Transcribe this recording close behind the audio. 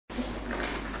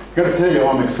Got to tell you,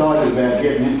 I'm excited about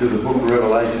getting into the book of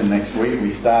Revelation next week. We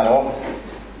start off,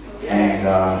 and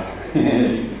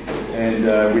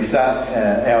we start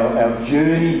our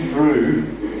journey through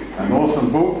an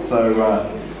awesome book. So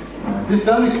just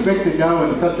don't expect to go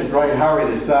in such a great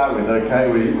hurry to start with. Okay,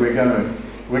 we're going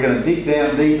to dig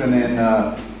down deep and then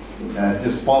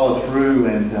just follow through.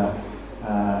 And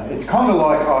it's kind of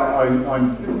like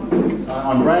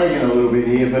I'm bragging a little bit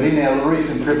here, but in our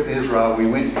recent trip to Israel, we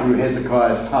went through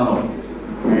Hezekiah's tunnel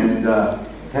and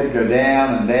had to go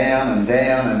down and down and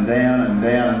down and down and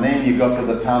down, and then you got to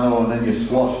the tunnel and then you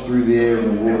sloshed through there in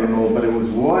the water and all, but it was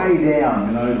way down,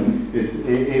 you know.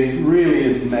 It really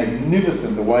is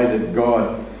magnificent the way that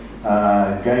God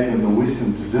gave them the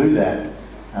wisdom to do that.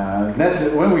 That's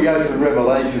it. When we go through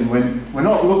Revelation, we're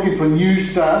not looking for new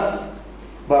stuff,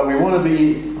 but we want to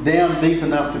be down deep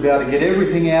enough to be able to get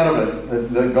everything out of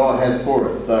it that God has for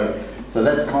us. So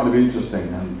that's kind of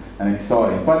interesting and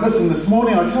exciting. But listen, this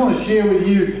morning I just want to share with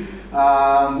you,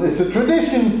 it's a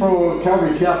tradition for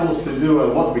Calvary Chapels to do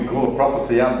what we call a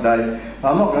prophecy update.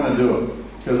 I'm not going to do it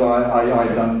because I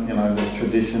don't, the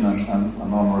tradition and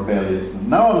I'm rebellious.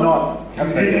 No, I'm not.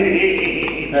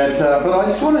 But I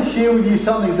just want to share with you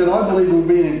something that I believe will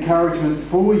be an encouragement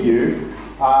for you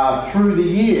through the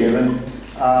year. And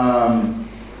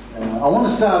I want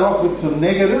to start off with some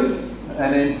negative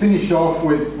and then finish off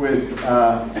with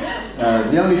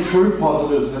the only true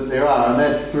positives that there are, and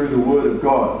that's through the Word of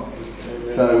God.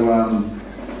 So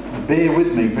bear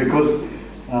with me, because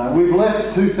we've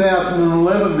left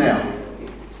 2011 now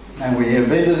and we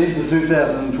have entered into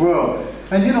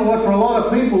 2012. And you know what, for a lot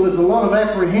of people there's a lot of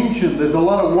apprehension, there's a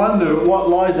lot of wonder at what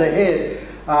lies ahead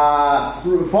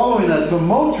following a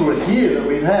tumultuous year that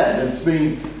we've had. It's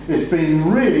been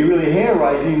really, really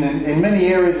hair-raising in many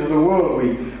areas of the world.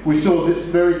 We saw this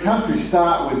very country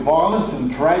start with violence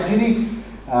and tragedy,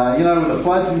 with the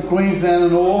floods in Queensland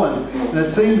and all, and it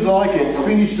seems like it's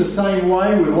finished the same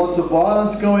way with lots of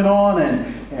violence going on, and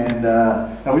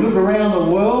we look around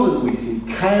the world and we see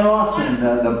chaos, and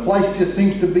the place just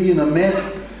seems to be in a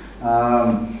mess.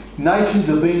 Nations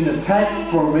are being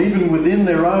attacked from even within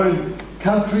their own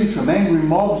countries, from angry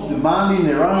mobs demanding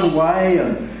their own way,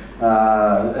 and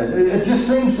it just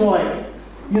seems like,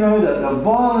 the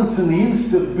violence and the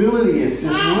instability is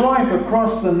just rife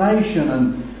across the nation,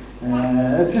 and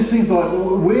it just seems like,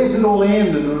 where's it all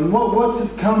ended, and what's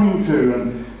it coming to?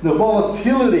 And the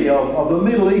volatility of the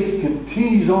Middle East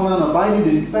continues on unabated.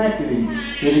 In fact, it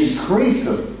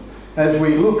increases as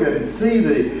we look at and see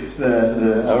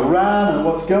the Iran and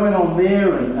what's going on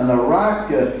there, and Iraq,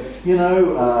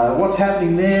 what's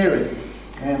happening there.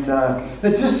 And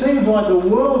it just seems like the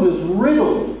world is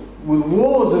riddled with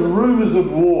wars and rumours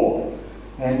of war.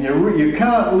 And you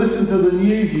can't listen to the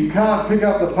news, you can't pick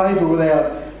up the paper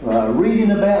without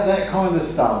reading about that kind of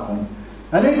stuff.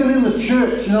 And even in the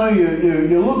church,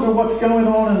 you look at what's going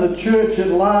on in the church at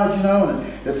large, and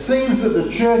it seems that the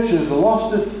church has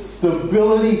lost its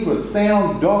stability for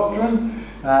sound doctrine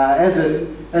as it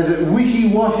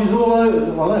wishy-washes all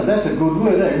over. Well, that's a good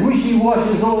word, eh?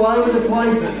 Wishy-washes all over the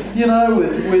place,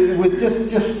 with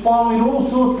just following all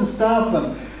sorts of stuff.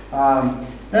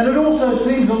 And it also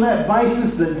seems on that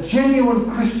basis that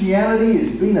genuine Christianity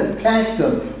is being attacked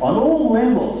on all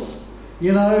levels.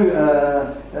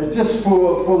 Just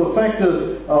for the fact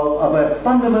of our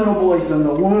fundamental belief in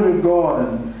the Word of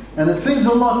God. And it seems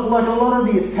like a lot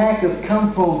of the attack has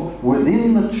come from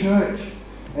within the church.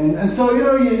 And so,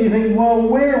 you think, well,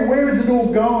 where is it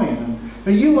all going?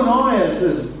 And you and I,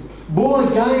 as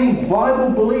born-again,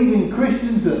 Bible-believing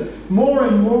Christians, more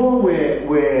and more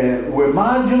we're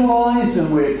marginalised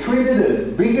and we're treated as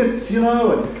bigots,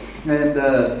 and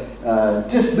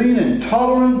just being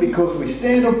intolerant because we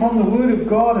stand upon the Word of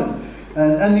God.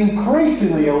 And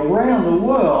increasingly around the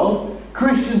world,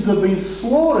 Christians have been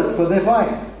slaughtered for their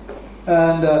faith.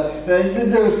 And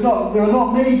there are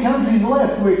not many countries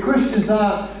left where Christians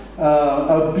aren't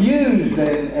abused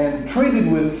and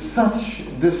treated with such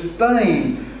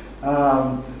disdain.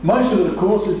 Most of it, of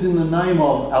course, is in the name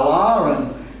of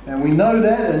Allah, and we know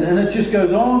that, and it just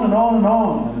goes on and on and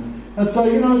on. And so,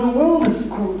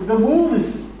 the world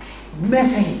is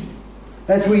messy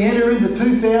as we enter into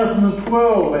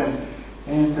 2012,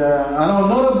 and I'm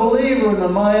not a believer in the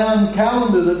Mayan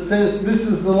calendar that says this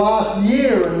is the last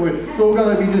year and it's all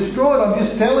going to be destroyed. I'm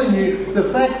just telling you the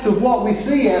facts of what we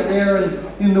see out there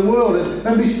in the world. And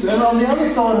on the other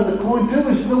side of the coin too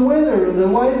is the weather and the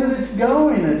way that it's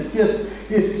going. It's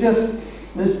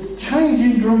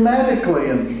changing dramatically,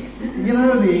 and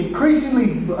the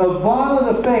increasingly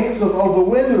violent effects of the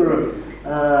weather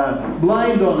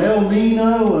blamed on El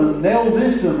Nino and El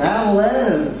this and El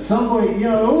that and somebody,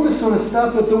 all this sort of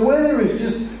stuff. But the weather is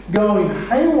just going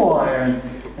haywire,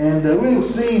 and we're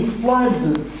seeing floods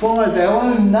and fires. Our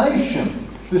own nation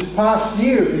this past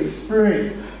year has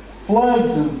experienced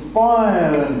floods and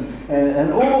fire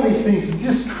and all these things,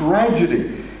 just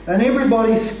tragedy. And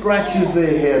everybody scratches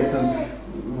their heads and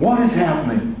what is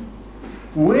happening?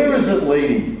 Where is it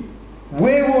leading?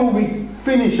 Where will we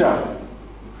finish up?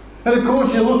 And of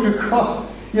course you look across,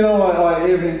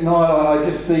 every night I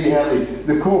just see how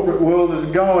the corporate world is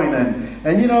going,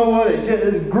 and you know what?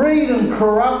 Greed and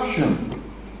corruption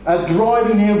are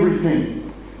driving everything.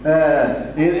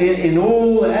 In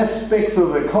all aspects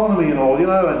of economy and all,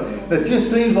 and it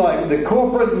just seems like the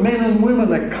corporate men and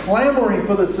women are clamouring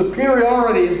for the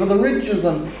superiority and for the riches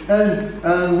and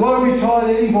woe betide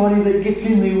anybody that gets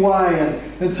in their way,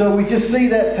 and so we just see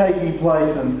that taking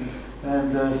place, and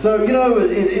so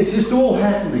it's just all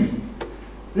happening.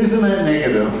 Isn't that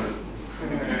negative?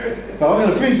 I'm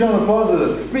going to finish on a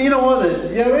positive. But you know what?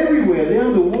 Everywhere,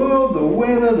 the world, the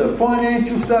weather, the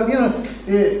financial stuff,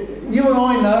 you and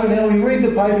I know now, we read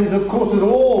the papers, of course it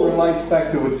all relates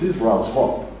back to it's Israel's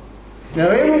fault.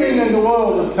 Everything in the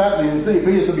world that's happening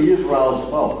appears to be Israel's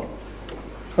fault.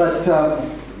 But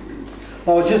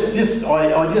I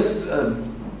just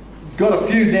got a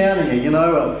few down here,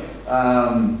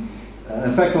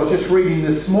 in fact, I was just reading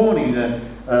this morning that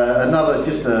another,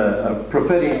 just a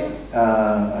prophetic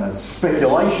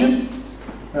speculation.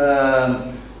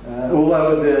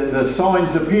 Although the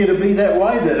signs appear to be that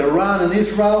way, that Iran and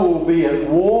Israel will be at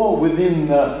war within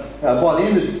by the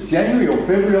end of January or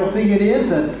February, I think it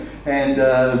is, and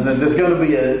there's going to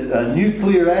be a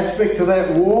nuclear aspect to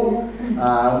that war.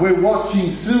 We're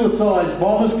watching suicide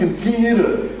bombers continue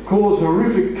to cause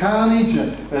horrific carnage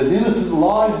as innocent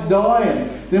lives die, and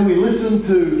then we listen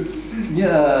to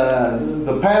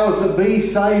the powers that be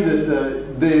say that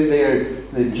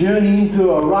their journey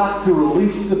into Iraq to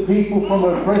release the people from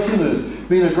oppression has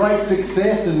been a great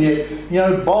success, and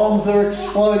yet, bombs are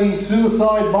exploding,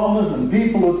 suicide bombers, and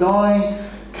people are dying.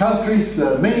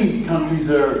 Many countries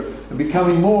are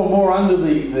becoming more and more under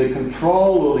the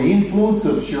control or the influence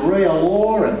of Sharia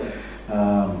law,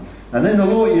 and then the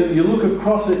law. You look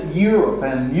across at Europe,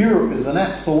 and Europe is an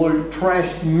absolute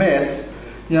trashed mess,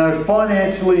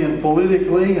 financially and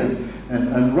politically,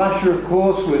 and Russia, of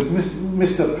course, with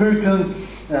Mr. Putin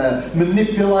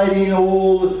manipulating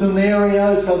all the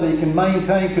scenarios so that he can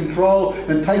maintain control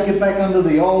and take it back under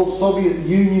the old Soviet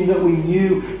Union that we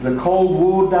knew, the Cold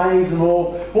War days and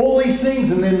all these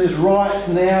things. And then there's riots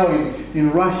now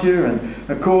in Russia, and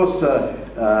of course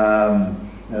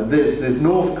there's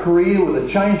North Korea with a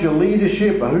change of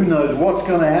leadership, but who knows what's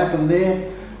going to happen there.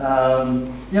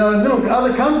 And look,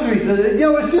 other countries,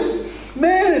 it's just,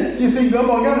 man, you think, oh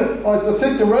my God, I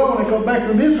said to Ro when I got back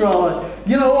from Israel,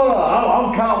 you know what,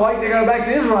 I can't wait to go back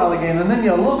to Israel again. And then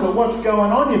you look at what's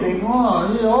going on, you think,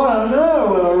 I don't know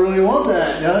whether I really want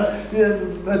that,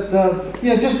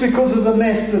 just because of the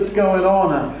mess that's going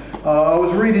on. I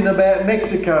was reading about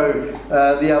Mexico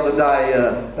the other day.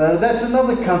 That's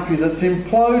another country that's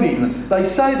imploding. They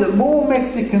say that more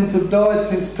Mexicans have died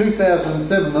since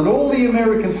 2007 than all the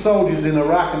American soldiers in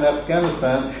Iraq and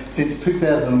Afghanistan since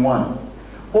 2001.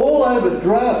 All over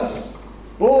drugs,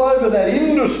 all over that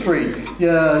industry.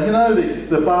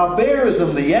 The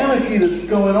barbarism, the anarchy that's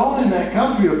going on in that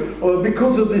country, or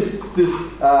because of this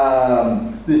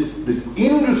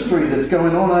industry that's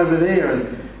going on over there,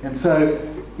 and so.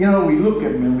 We look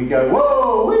at them and we go,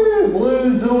 whoa,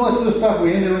 balloons and all that sort of stuff.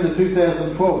 We enter into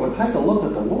 2012. But take a look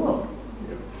at the world.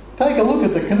 Take a look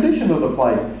at the condition of the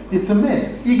place. It's a mess.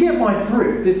 You get my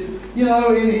drift. It's, in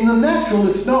the natural,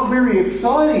 it's not very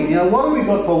exciting. What have we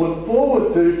got to look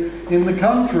forward to in the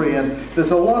country? And there's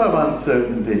a lot of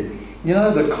uncertainty.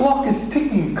 The clock is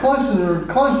ticking closer and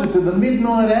closer to the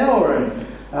midnight hour.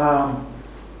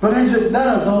 But as it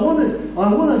does, I want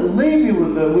to leave you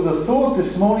with a thought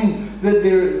this morning that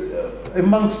there,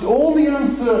 amongst all the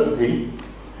uncertainty,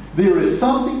 there is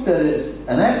something that is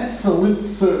an absolute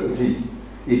certainty.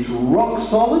 It's rock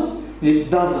solid. It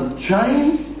doesn't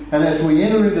change. And as we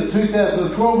enter into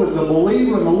 2012 as a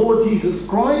believer in the Lord Jesus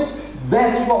Christ,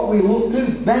 that's what we look to.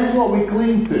 That's what we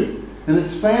cling to. And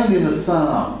it's found in the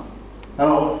Psalm. And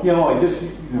I just,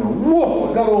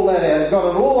 whoa, I got all that out, got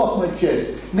it all off my chest.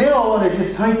 Now I want to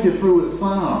just take you through a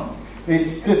Psalm.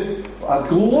 It's just a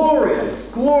glorious,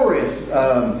 glorious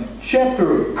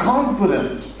chapter of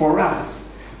confidence for us.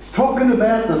 It's talking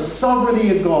about the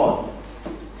sovereignty of God.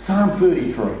 Psalm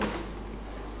 33.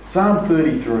 Psalm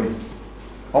 33.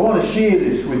 I want to share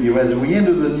this with you as we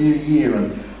enter the new year,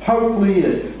 and Hopefully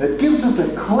it gives us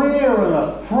a clear and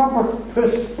a proper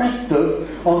perspective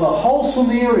on the whole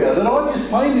scenario that I just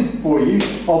painted for you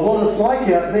of what it's like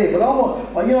out there. But I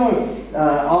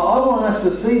want us to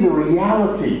see the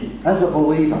reality as a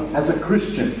believer, as a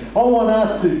Christian. I want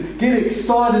us to get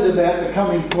excited about the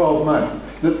coming 12 months,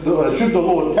 should the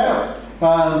Lord tarry,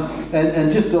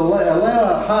 and just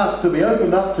allow our hearts to be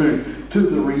opened up to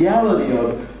the reality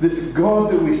of this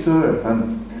God that we serve.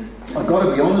 And I've got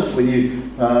to be honest with you,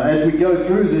 as we go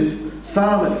through this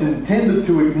psalm, it's intended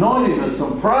to ignite in us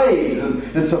some praise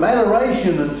and some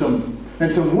adoration and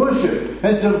some worship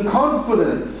and some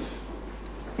confidence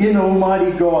in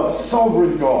Almighty God,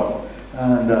 sovereign God.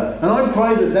 And I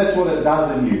pray that that's what it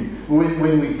does in you.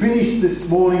 When we finish this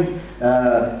morning,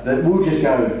 that we'll just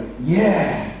go,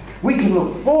 yeah, we can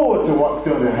look forward to what's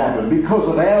going to happen because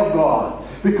of our God,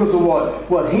 because of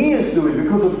what He is doing,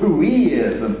 because of who He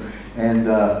is,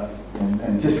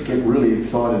 and just get really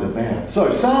excited about it.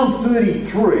 So Psalm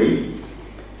 33,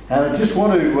 and I just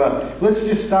want to, let's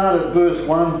just start at verse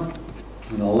 1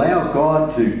 and allow God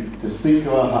to speak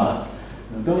to our hearts.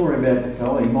 Now, don't worry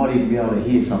about, He might even be able to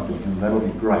hear something, and that'll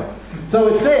be great. So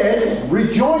it says,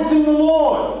 rejoice in the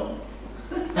Lord,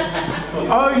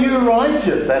 O you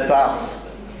righteous, that's us.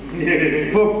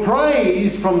 For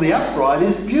praise from the upright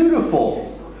is beautiful.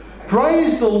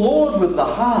 Praise the Lord with the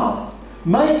harp.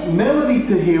 Make melody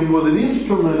to Him with an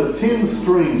instrument of 10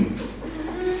 strings.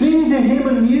 Sing to Him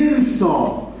a new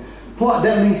song.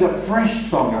 That means a fresh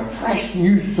song, a fresh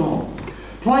new song.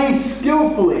 Play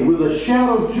skillfully with a shout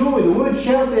of joy. The word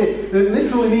shout there, it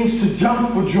literally means to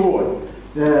jump for joy.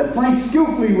 Play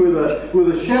skillfully with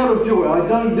a shout of joy. I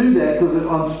don't do that because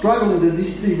I'm struggling to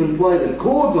just even play the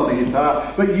chords on a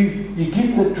guitar, but you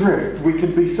get the drift. We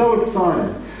can be so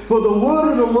excited. For the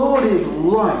word of the Lord is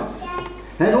right,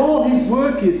 and all His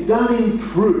work is done in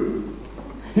truth.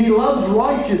 He loves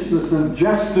righteousness and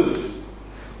justice.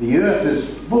 The earth is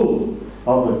full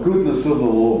of the goodness of the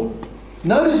Lord.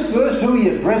 Notice first who He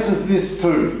addresses this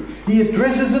to. He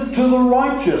addresses it to the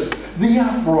righteous, the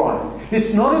upright.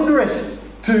 It's not addressed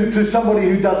to somebody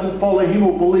who doesn't follow Him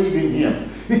or believe in Him.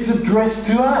 It's addressed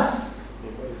to us.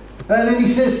 And then He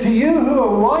says, to you who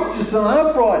are righteous and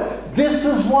upright, this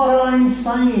is what I'm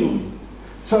saying.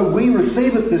 So we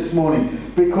receive it this morning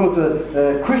because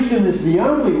a Christian is the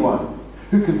only one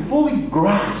who can fully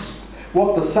grasp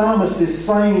what the psalmist is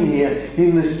saying here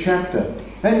in this chapter.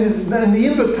 And the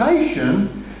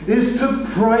invitation is to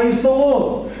praise the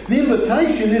Lord. The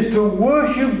invitation is to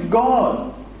worship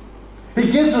God.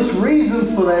 He gives us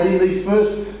reasons for that in these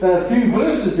first few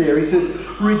verses there. He says,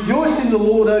 rejoice in the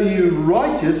Lord, O you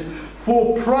righteous,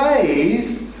 for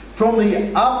praise from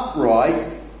the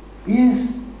upright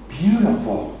is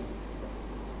beautiful.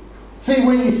 See,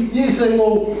 when you say,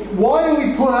 well, why do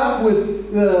we put up with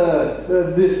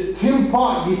this Tim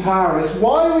Pike guitarist?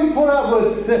 Why do we put up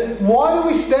with why do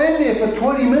we stand there for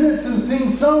 20 minutes and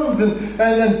sing songs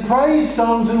and praise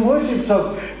songs and worship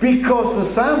songs? Because the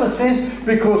psalmist says,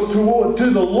 because to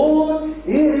the Lord it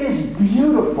is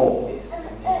beautiful.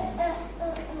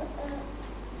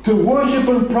 To worship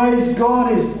and praise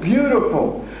God is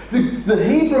beautiful. The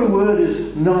Hebrew word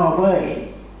is naveh.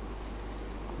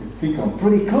 You think I'm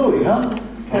pretty cool, huh?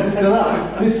 I looked it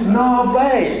up. It's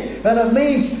naveh. And it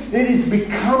means it is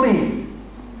becoming.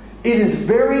 It is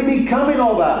very becoming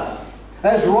of us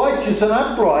as righteous and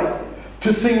upright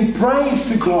to sing praise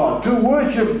to God, to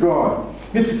worship God.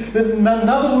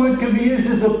 Another word can be used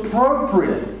as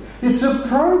appropriate. It's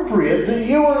appropriate that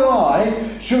you and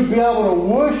I should be able to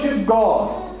worship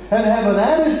God and have an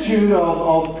attitude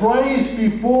of praise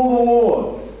before the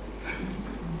Lord.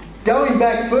 Going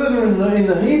back further in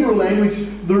the Hebrew language,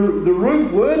 the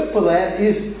root word for that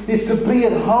is to be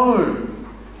at home,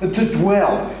 to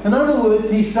dwell. In other words,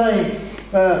 he's saying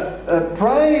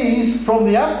praise from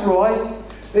the upright,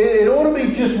 it ought to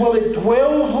be just, well, it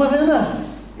dwells within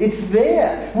us. It's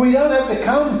there. We don't have to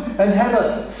come and have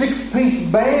a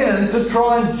 6-piece band to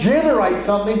try and generate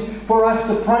something for us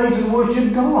to praise and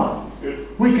worship God.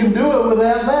 We can do it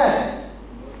without that.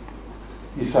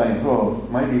 You're saying, well,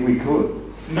 maybe we could.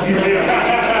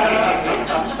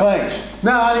 Thanks.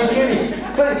 No, I ain't kidding.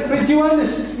 But you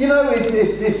understand,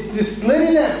 it's just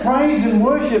letting that praise and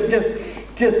worship just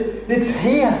it's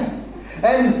here.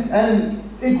 And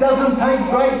it doesn't take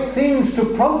great things to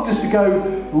prompt us to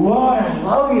go, Lord, I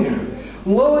love you.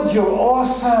 Lord, you're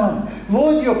awesome.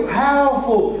 Lord, you're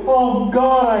powerful. Oh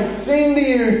God, I sing to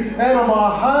you out of my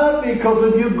heart because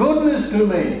of your goodness to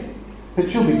me. It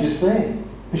should be just there.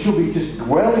 It should be just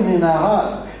dwelling in our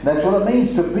hearts. That's what it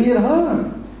means to be at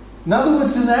home. In other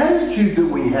words, an attitude that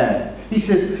we have. He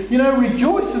says,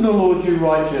 rejoice in the Lord, you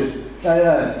righteous.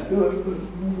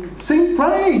 sing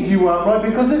praise, you won't, right?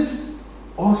 Because it's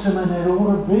awesome and it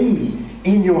ought to be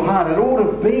in your heart. It ought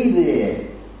to be there.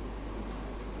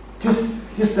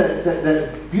 Just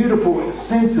that beautiful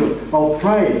sense of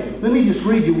praise. Let me just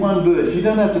read you one verse. You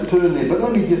don't have to turn there, but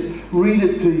let me just read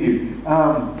it to you.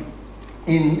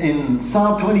 In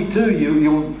Psalm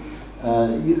 22,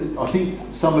 I think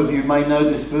some of you may know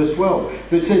this verse well.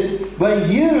 It says, "But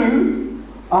you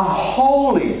are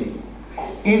holy,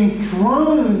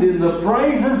 enthroned in the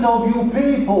praises of your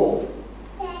people."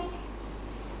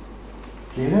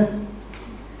 Get it?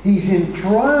 He's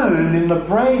enthroned in the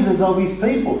praises of his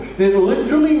people. It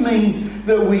literally means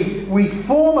that we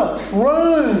form a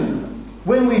throne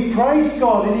when we praise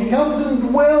God, and he comes and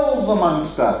dwells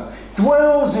amongst us,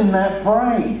 dwells in that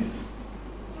praise.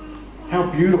 How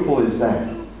beautiful is that?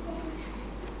 And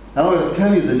I want to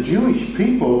tell you, the Jewish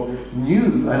people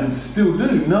knew and still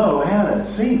do know how to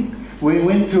sing. We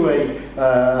went to a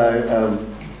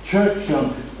church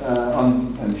on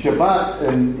Shabbat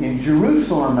in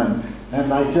Jerusalem, and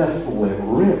they just let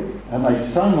rip. And they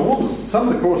sung some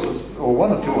of the choruses, or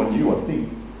one or two I knew, I think.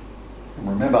 I can't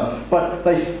remember. But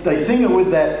they sing it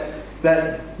with that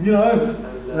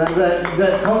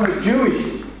kind of Jewish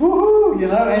woohoo, and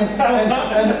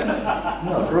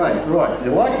oh, great, right,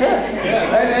 you like that?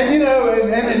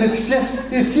 And it's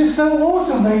just so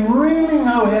awesome. They really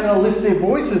know how to lift their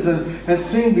voices and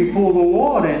sing before the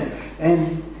Lord.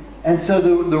 And so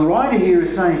the writer here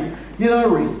is saying,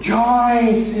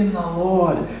 rejoice in the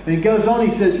Lord. And he goes on,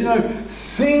 he says,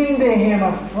 sing to him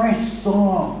a fresh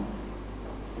song.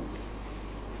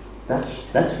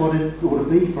 That's what it ought to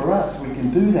be for us. We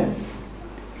can do that.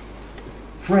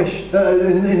 Fresh,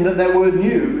 and that word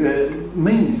new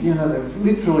means,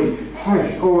 literally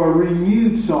fresh or a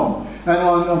renewed song. And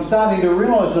I'm starting to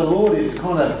realise the Lord is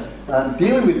kind of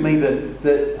dealing with me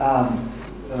that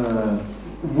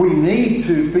we need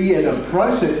to be at a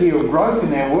process here of growth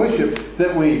in our worship,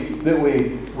 that we're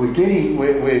getting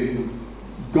where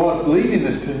God's leading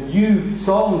us to new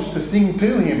songs to sing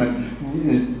to Him, and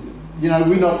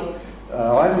we're not.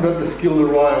 I haven't got the skill to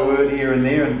write a word here and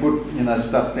there and put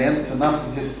stuff down. It's enough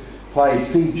to just play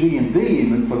C, G, and D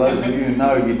in. For those of you who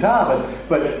know guitar,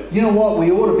 but you know what?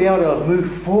 We ought to be able to move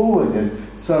forward, and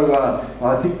so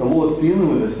I think the Lord's dealing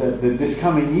with us that this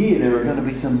coming year there are going to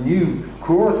be some new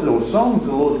choruses or songs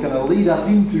the Lord's going to lead us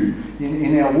into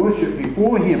in our worship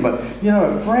before Him. But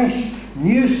a fresh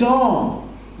new song,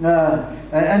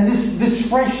 and this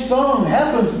fresh song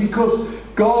happens because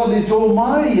God is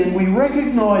almighty, and we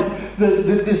recognise that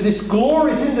there's this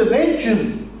glorious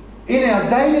intervention in our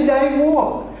day-to-day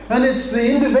walk. And it's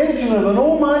the intervention of an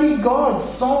almighty God,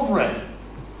 sovereign,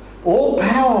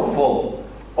 all-powerful,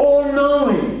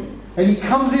 all-knowing. And He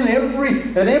comes in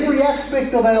every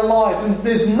aspect of our life, and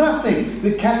there's nothing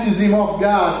that catches Him off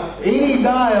guard any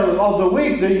day of the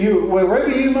week, wherever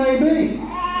you may be.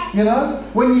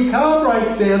 When your car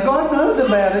breaks down, God knows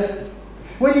about it.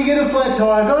 When you get a flat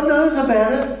tire, God knows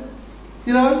about it.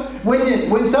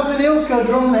 When something else goes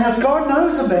wrong in the house, God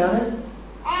knows about it.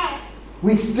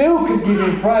 We still could give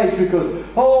Him praise because,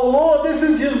 oh Lord, this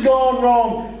has just gone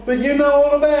wrong, but you know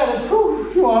all about it.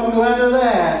 Whew, I'm glad of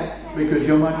that, because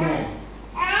you're my dad,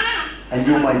 and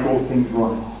you'll make all things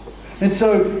right. And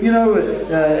so,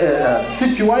 a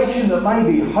situation that may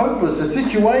be hopeless, a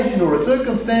situation or a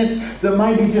circumstance that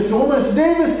may be just almost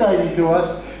devastating to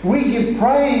us, we give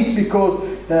praise because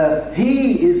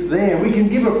He is there. We can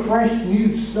give a fresh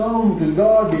new song to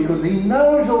God because He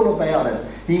knows all about it.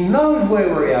 He knows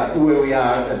where we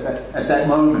are at that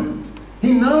moment.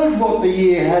 He knows what the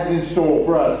year has in store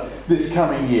for us this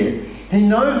coming year. He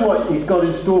knows what He's got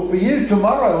in store for you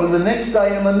tomorrow and the next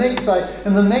day and the next day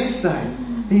and the next day.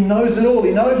 He knows it all.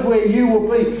 He knows where you will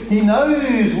be. He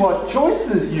knows what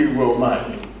choices you will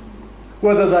make,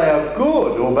 whether they are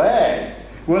good or bad,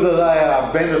 whether they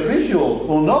are beneficial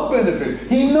or not beneficial.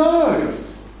 He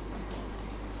knows.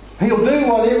 He'll do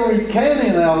whatever He can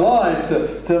in our lives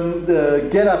to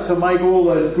get us to make all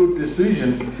those good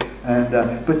decisions.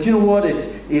 But you know what?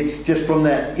 It's just from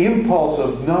that impulse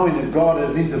of knowing that God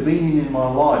is intervening in my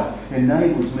life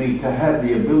enables me to have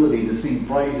the ability to sing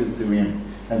praises to Him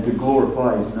and to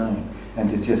glorify His name and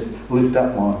to just lift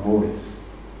up my voice.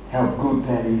 How good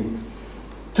that is.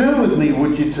 Turn with me,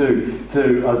 would you,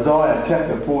 to Isaiah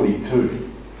chapter 42.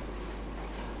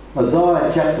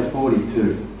 Isaiah chapter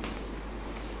 42.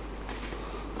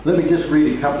 Let me just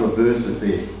read a couple of verses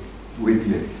there with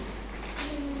you.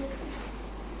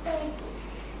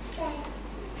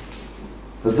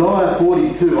 Isaiah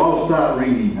 42, I'll start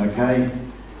reading, okay?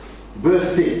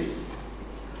 Verse 6.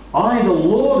 I, the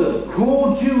Lord, have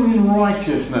called you in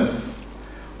righteousness.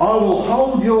 I will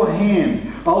hold your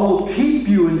hand. I will keep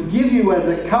you and give you as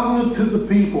a covenant to the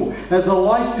people, as a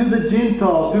light to the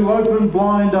Gentiles, to open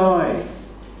blind eyes,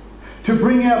 to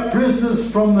bring out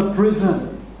prisoners from the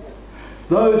prison,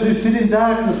 those who sit in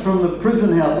darkness from the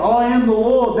prison house. I am the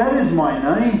Lord, that is my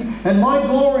name, and my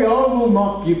glory I will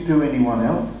not give to anyone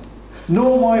else,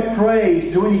 nor my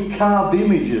praise to any carved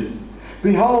images.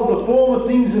 Behold, the former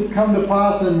things have come to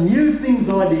pass, and new things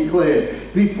I declare.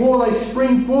 Before they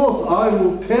spring forth, I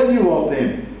will tell you of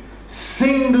them.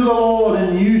 Sing to the Lord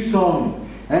a new song,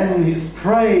 and his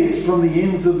praise from the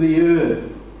ends of the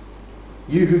earth.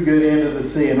 You who go down to the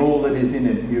sea and all that is in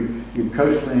it, your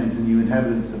coastlands and you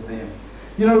inhabitants of them.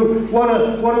 You know, what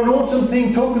an awesome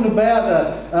thing, talking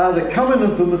about the coming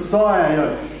of the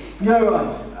Messiah.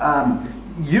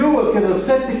 You are going to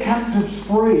set the captives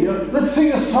free. Let's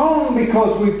sing a song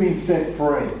because we've been set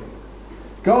free.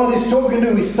 God is talking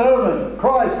to his servant,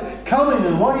 Christ, coming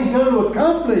and what he's going to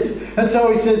accomplish. And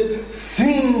so he says,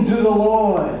 sing to the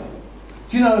Lord.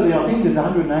 Do you know that I think there's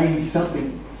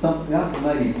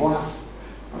 180 plus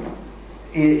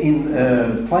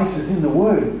in places in the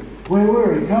Word where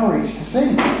we're encouraged to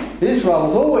sing. Israel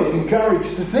was always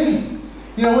encouraged to sing.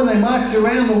 You know, when they marched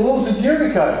around the walls of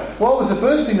Jericho, what was the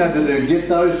first thing they had to do? Get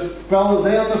those fellas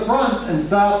out the front and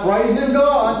start praising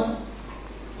God,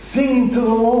 singing to the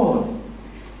Lord.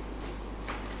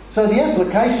 So the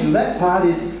application of that part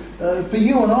is, for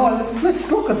you and I, let's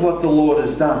look at what the Lord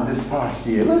has done this past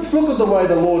year. Let's look at the way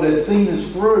the Lord has seen us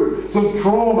through some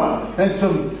trauma and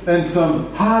some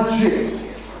hardships.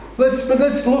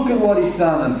 Let's look at what he's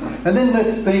done, and then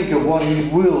let's think of what he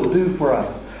will do for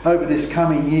us over this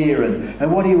coming year,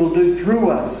 and what he will do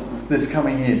through us this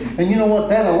coming year. And you know what?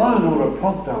 That alone ought to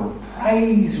prompt a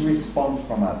praise response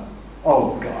from us.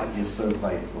 Oh God, you're so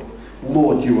faithful.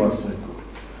 Lord, you are so good.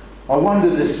 I wonder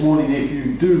this morning if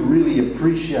you do really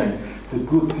appreciate the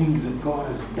good things that God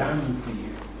has done for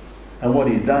you and what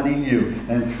he's done in you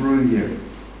and through you.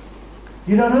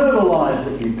 You don't know the lives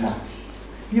that you touch.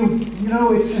 You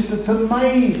know, it's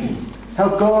amazing how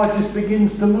God just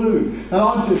begins to move.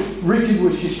 And Richard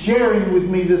was just sharing with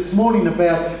me this morning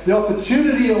about the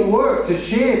opportunity at work to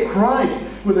share Christ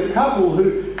with a couple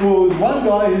with one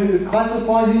guy who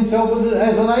classifies himself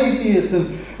as an atheist.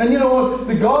 And you know what?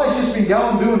 The guy's just been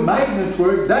doing maintenance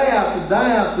work day after day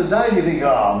after day. And you think,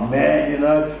 oh man, you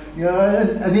know,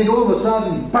 and then all of a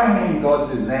sudden, bang, God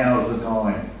says, now's the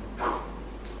time.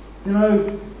 You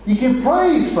know, you can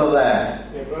praise for that.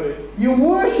 Yeah, buddy. You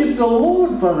worship the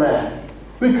Lord for that.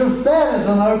 Because that is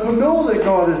an open door that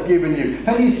God has given you.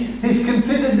 And He's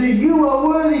considered that you are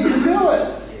worthy to do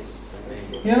it.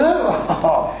 You know?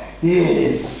 Oh,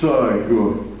 yes, so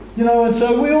good. You know, and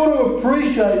so we ought to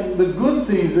appreciate the good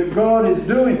things that God is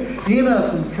doing in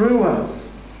us and through us.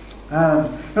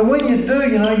 And when you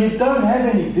do, you know, you don't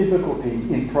have any difficulty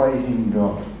in praising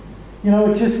God. You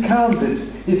know, it just comes.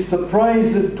 It's the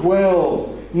praise that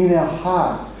dwells in our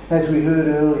hearts, as we heard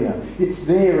earlier. It's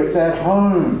there. It's at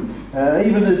home.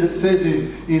 Even as it says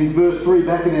in verse 3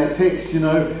 back in our text, you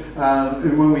know,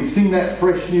 when we sing that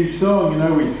fresh new song, you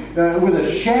know, with a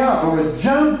shout or a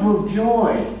jump of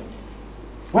joy.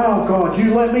 Wow, God,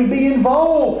 you let me be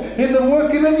involved in the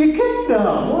working of your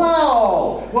kingdom.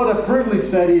 Wow, what a privilege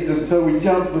that is. And so we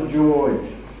jump for joy.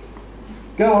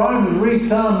 Go home and read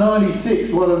Psalm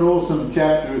 96. What an awesome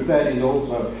chapter that is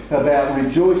also, about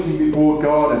rejoicing before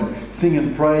God and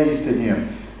singing praise to Him.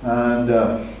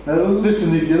 And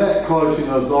listen, if you're that close in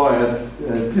Isaiah,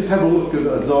 just have a look at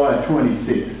Isaiah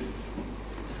 26.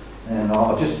 And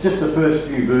I'll just the first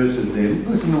few verses there.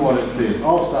 Listen to what it says.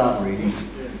 I'll start reading.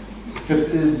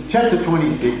 It's chapter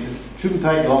 26. It shouldn't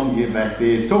take long to get back there.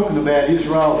 It's talking about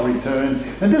Israel's return.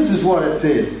 And this is what it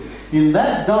says. In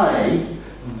that day,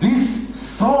 this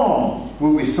song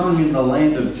will be sung in the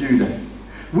land of Judah.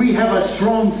 We have a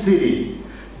strong city.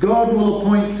 God will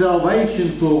appoint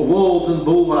salvation for walls and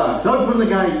bulwarks. Open the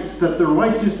gates that the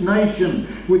righteous nation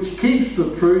which keeps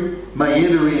the truth may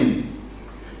enter in.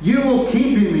 You will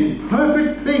keep him in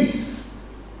perfect peace,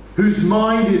 whose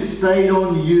mind is stayed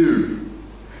on you,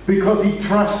 because he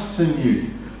trusts in you.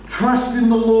 Trust in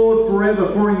the Lord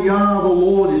forever, for in Yah the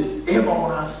Lord is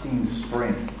everlasting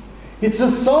strength. It's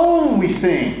a song we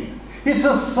sing. It's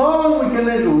a song we can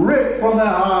let rip from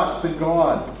our hearts to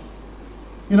God.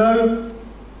 You know,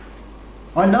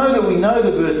 I know that we know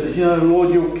the verses, you know, Lord,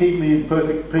 you'll keep me in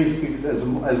perfect peace because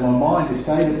as my mind is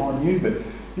stayed upon you, but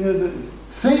you know,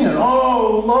 sing it,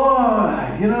 oh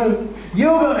Lord, you know,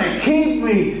 you're going to keep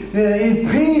me in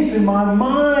peace and my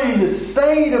mind is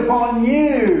stayed upon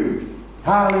you.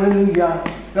 Hallelujah.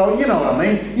 Oh, you know what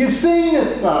I mean? You've seen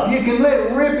this stuff. You can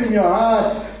let rip in your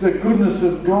hearts the goodness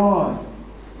of God.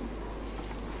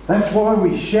 That's why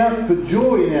we shout for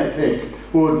joy in our text,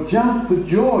 or jump for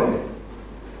joy.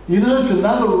 You notice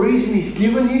another reason he's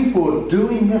given you for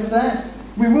doing just that?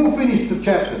 We will finish the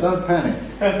chapter, don't panic.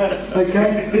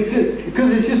 Okay?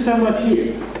 Because it's just so much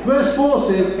here. Verse 4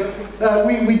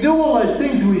 says, we do all those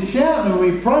things, and we shout and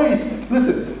we praise.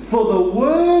 Listen, for the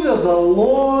word of the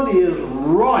Lord is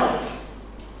right,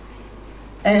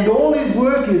 and all his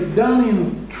work is done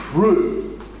in truth.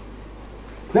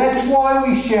 That's why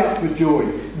we shout for joy.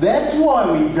 That's why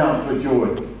we jump for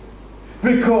joy.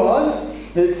 Because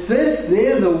it says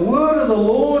there, the word of the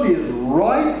Lord is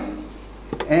right,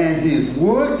 and his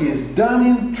work is done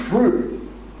in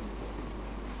truth.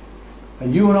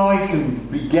 And you and I can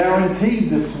be guaranteed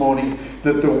this morning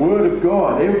that the word of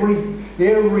God, every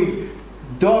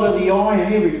dot of the I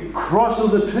and every cross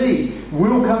of the T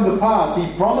will come to pass. He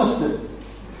promised it.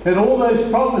 And all those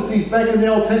prophecies back in the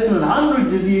Old Testament,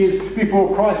 hundreds of years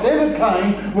before Christ ever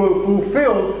came, were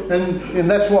fulfilled. And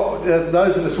that's what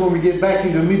those of us, when we get back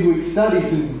into midweek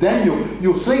studies in Daniel,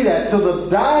 you'll see that to the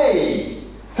day,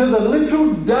 to the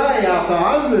literal day after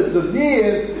hundreds of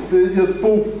years, the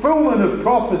fulfillment of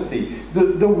prophecy.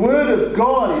 The word of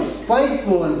God is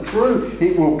faithful and true.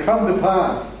 It will come to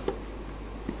pass.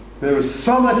 There is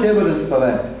so much evidence for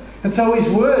that. And so his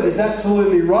word is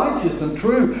absolutely righteous and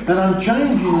true and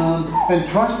unchanging and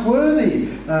trustworthy.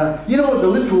 You know what the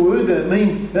literal word that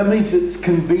means? That means it's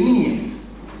convenient.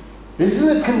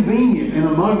 Isn't it convenient in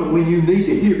a moment when you need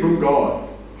to hear from God?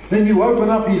 Then you open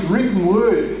up his written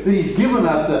word that he's given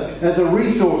us as a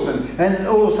resource, and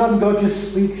all of a sudden God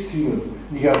just speaks to you.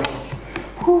 And you go,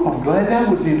 I'm glad that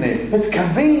was in there. It's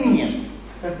convenient.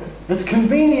 It's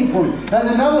convenient for me. And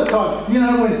another time, you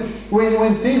know,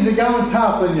 when things are going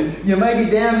tough and you may be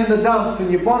down in the dumps and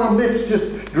your bottom lip's just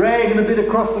dragging a bit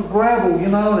across the gravel, you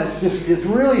know, and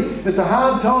it's a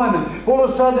hard time, and all of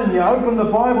a sudden you open the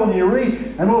Bible and you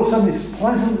read, and all of a sudden this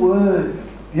pleasant word,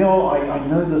 you know, I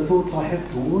know the thoughts I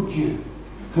have towards you.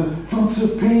 Thoughts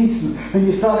of peace, and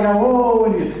you start to go, oh,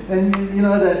 and you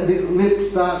know that lip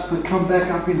starts to come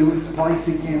back up into its place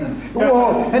again,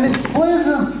 and it's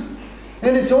pleasant.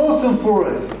 And it's awesome for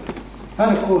us.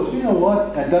 And of course, you know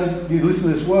what? And don't you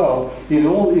listen as well.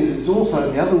 It's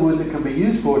also, the other word that can be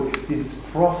used for it is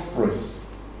prosperous.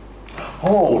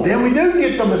 Oh, then we do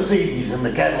get the Mercedes and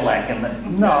the Cadillac and the...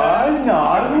 No.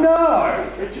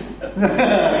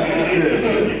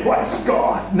 Bless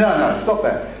God. No, stop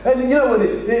that. And you know what?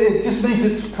 It just means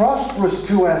it's prosperous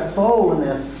to our soul and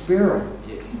our spirit.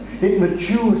 Yes. It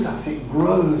matures us. It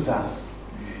grows us.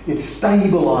 It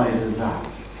stabilizes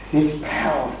us. It's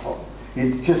powerful.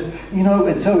 It's just, you know,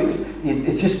 and so it's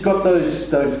just got those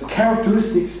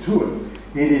characteristics to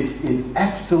it. It is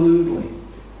absolutely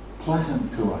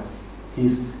pleasant to us.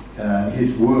 His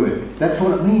word. That's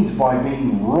what it means by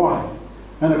being right.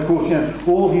 And of course, you know,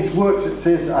 all his works, it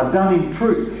says, are done in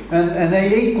truth. And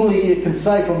they equally, it can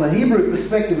say from the Hebrew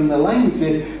perspective in the language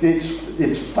there,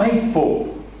 it's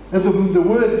faithful. And the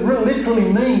word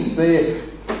literally means there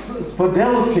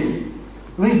fidelity.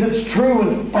 It means it's true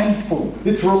and faithful.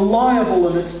 It's reliable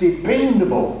and it's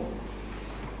dependable.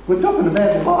 We're talking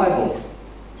about the Bible.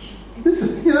 This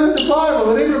is, you know, the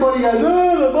Bible, and everybody goes,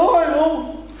 oh, the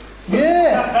Bible.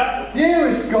 Yeah,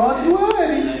 it's God's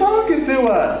word. He's spoken to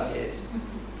us. Yes.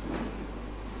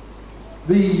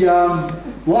 The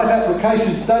Life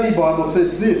Application Study Bible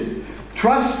says this: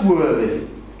 trustworthy.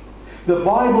 The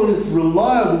Bible is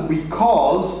reliable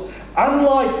because,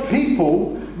 unlike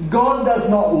people, God does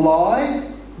not lie,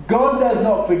 God does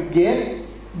not forget,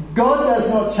 God does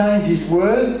not change his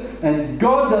words, and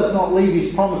God does not leave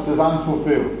his promises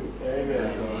unfulfilled.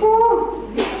 Amen.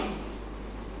 Woo.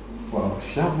 Well,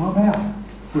 shut my mouth.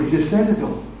 We just said it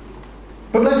all.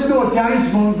 But listen to what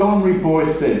James Montgomery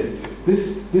Boyce says.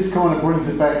 This kind of brings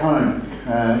it back home,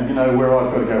 you know, where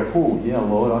I've got to go, oh, yeah,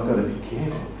 Lord, I've got to be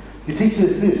careful. Because he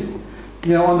says this,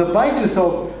 you know, on the basis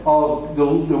of the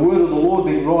word of the Lord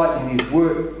being right and his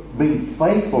word being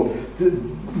faithful,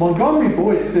 Montgomery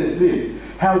Boyce says this: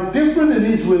 how different it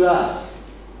is with us.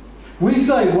 We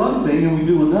say one thing and we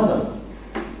do another,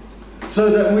 so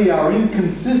that we are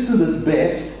inconsistent at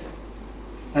best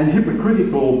and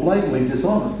hypocritical or blatantly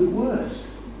dishonest at worst.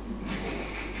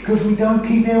 Because we don't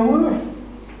keep our word.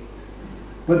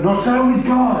 But not so with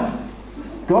God.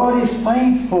 God is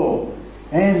faithful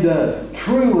and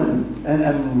true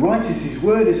and righteous. His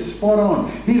word is spot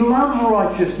on. He loves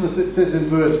righteousness, it says in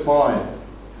verse 5.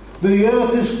 The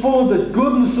earth is full of the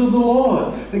goodness of the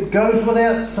Lord. It goes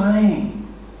without saying.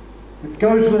 It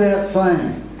goes without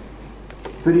saying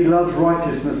that he loves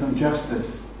righteousness and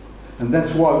justice. And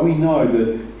that's why we know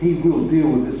that he will deal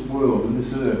with this world and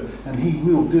this earth. And he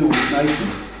will deal with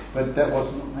nations. But that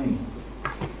wasn't me.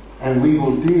 and He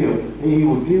will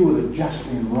deal with it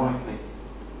justly and rightly.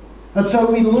 And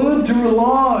so we learn to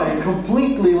rely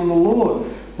completely on the Lord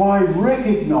by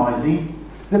recognising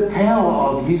the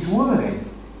power of His Word.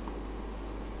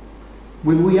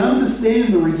 When we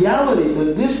understand the reality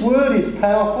that this Word is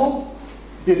powerful,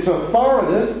 it's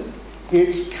authoritative,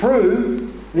 it's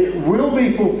true, it will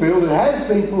be fulfilled, it has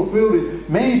been fulfilled in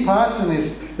many parts, and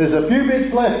there's a few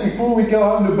bits left before we go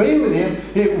home to be with Him.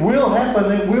 It will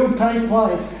happen, it will take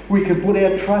place. We can put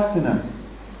our trust in Him.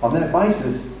 On that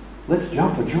basis, let's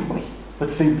jump for joy.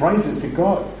 Let's sing praises to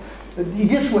God.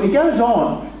 Guess what? He goes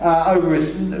on over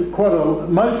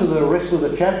most of the rest of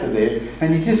the chapter there,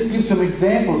 and he just gives some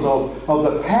examples of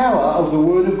the power of the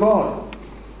Word of God.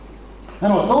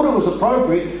 And I thought it was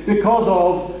appropriate because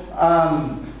of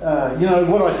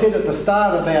what I said at the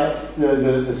start about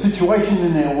the situation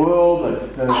in our world,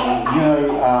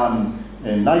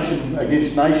 and nation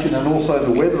against nation, and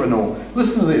also the weather and all.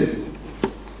 Listen to this.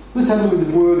 Let's have a look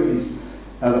at the word of His,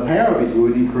 the power of His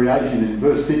Word in creation in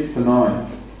verse 6 to 9.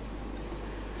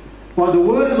 By the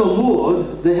word of the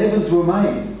Lord the heavens were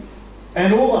made,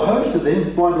 and all the host of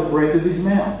them by the breath of His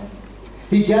mouth.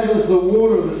 He gathers the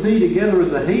water of the sea together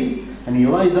as a heap, and He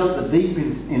lays up the deep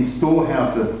in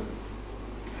storehouses.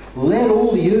 Let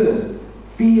all the earth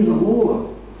fear the Lord.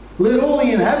 Let all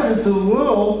the inhabitants of the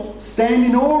world stand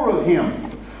in awe of Him.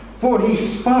 For He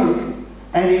spoke,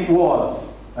 and it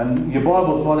was. And your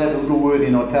Bibles might have a little word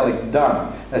in italics,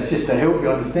 done. That's just to help you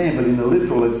understand, but in the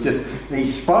literal it's just, He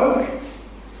spoke,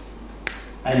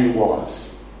 and it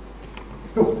was.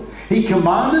 He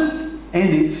commanded, and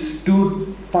it stood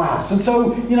fast. And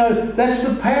so, that's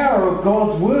the power of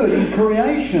God's Word in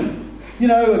creation.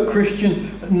 A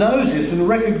Christian knows this and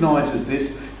recognises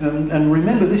this. And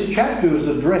remember, this chapter is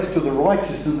addressed to the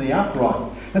righteous and the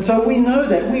upright. And so we know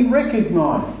that, we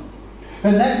recognise.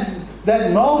 And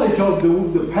that knowledge of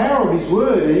the power of His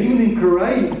Word, even in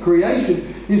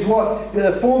creation, is what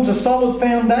forms a solid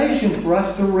foundation for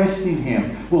us to rest in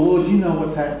Him. Well, Lord, you know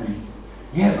what's happening.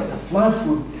 Yeah, but the floods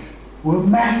were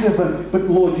massive. But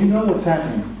Lord, you know what's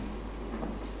happening.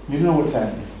 You know what's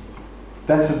happening.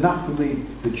 That's enough for me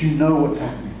that you know what's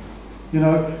happening.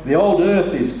 The old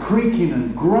earth is creaking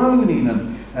and groaning,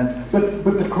 but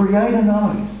the Creator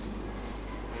knows.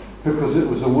 Because it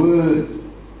was the Word,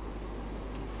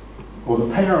 or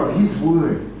the power of His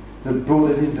Word, that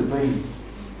brought it into being.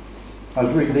 I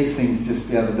was reading these things just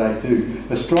the other day too.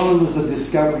 Astronomers are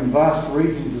discovering vast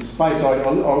regions of space. I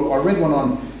read one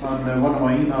on one of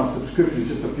my email subscriptions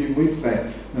just a few weeks back,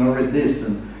 and I read this,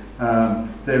 and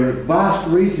there are vast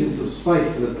regions of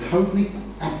space that are totally,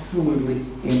 absolutely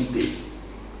empty.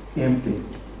 Empty.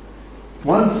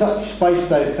 One such space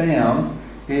they found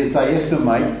is, they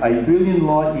estimate, 1 billion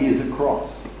light years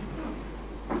across.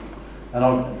 And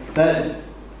that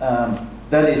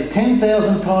is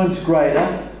 10,000 times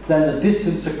greater than the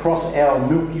distance across our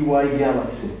Milky Way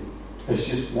galaxy. It's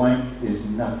just blank, there's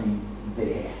nothing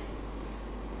there.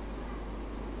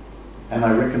 And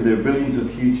I reckon there are billions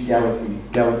of huge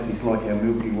galaxies like our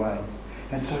Milky Way.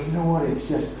 And so, you know what, it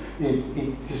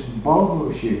just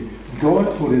boggles you.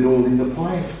 God put it all into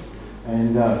place.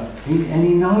 And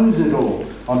He knows it all.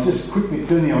 I'll just quickly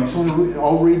turn here.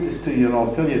 I'll read this to you, and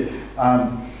I'll tell you.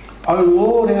 O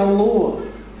Lord, our Lord,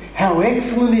 how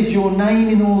excellent is your name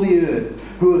in all the earth,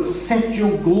 who have set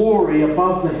your glory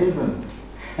above the heavens.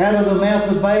 Out of the mouth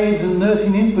of babes and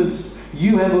nursing infants,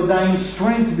 you have ordained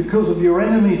strength because of your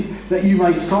enemies, that you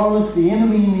may silence the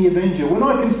enemy and the avenger. When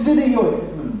I consider your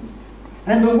heavens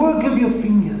and the work of your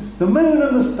fingers, the moon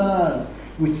and the stars,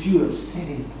 which you have set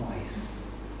in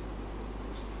place.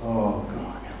 Oh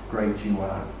God, how great you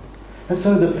are. And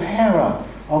so the power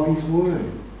of His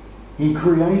Word in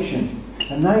creation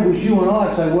enables you and I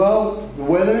to say, well, the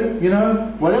weather,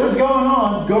 whatever's going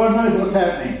on, God knows what's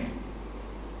happening.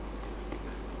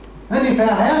 And if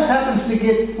our house happens to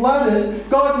get flooded,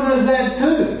 God knows that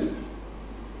too.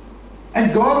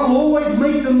 And God will always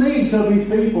meet the needs of His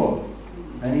people.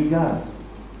 And He does.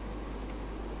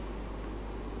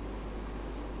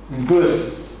 In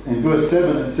verse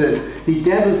 7 it says, He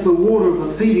gathers the water of the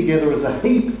sea together as a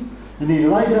heap, and He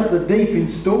lays up the deep in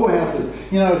storehouses.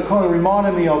 It's kind of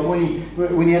reminded me of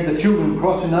when you had the children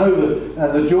crossing over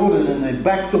the Jordan, and they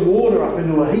backed the water up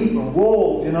into a heap and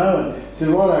walls, and said,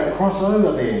 right, I cross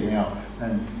over there now.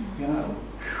 And,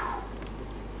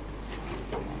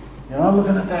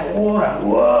 looking at that water.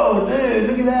 Whoa, dude,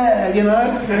 look at that,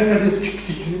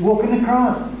 just walking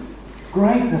across.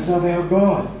 Greatness of our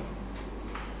God.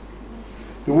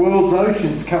 The world's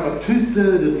oceans cover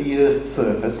 2/3 of the Earth's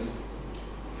surface.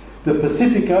 The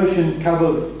Pacific Ocean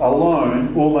covers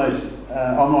alone almost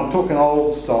I'm not talking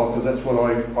old style because that's what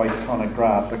I kind of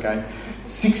grasp, okay?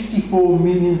 64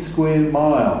 million square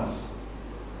miles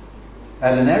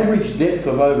at an average depth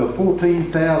of over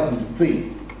 14,000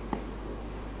 feet.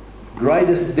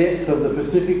 Greatest depth of the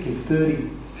Pacific is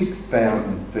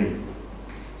 36,000 feet.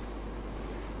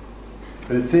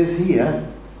 But it says here,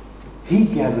 he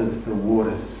gathers the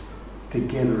waters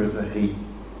together as a heap.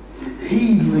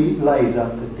 He lays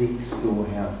up the deep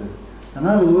storehouses. In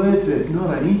other words, there's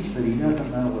not an inch that he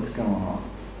doesn't know what's going on.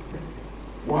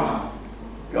 Wow.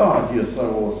 God, you're so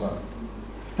awesome.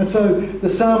 And so the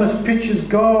psalmist pictures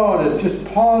God as just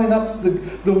piling up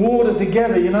the water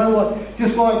together, you know, like,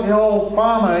 just like the old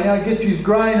farmer, you know, gets his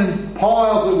grain in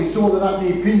piles that we saw that up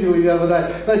near Pingelly the other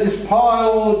day. They just pile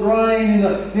all the grain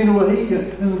into a heap,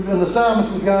 and the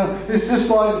psalmist is going, it's just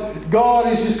like God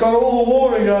has just got all the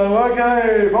water going,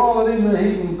 okay, pile it in the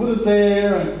heap and put it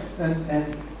there,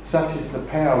 and such is the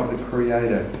power of the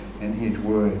Creator and His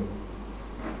Word.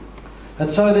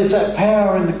 And so there's that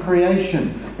power in the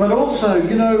creation. But also,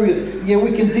 you know, yeah,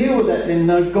 we can deal with that then.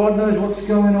 God knows what's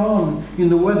going on in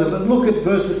the weather. But look at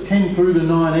verses 10 through to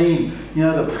 19. You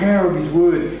know, the power of His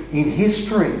Word in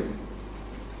history.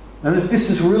 And this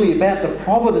is really about the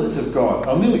providence of God.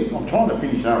 I'm trying to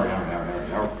finish.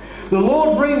 Hurry. The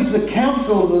Lord brings the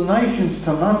counsel of the nations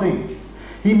to nothing.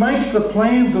 He makes the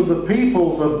plans of the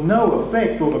peoples of no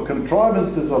effect, or the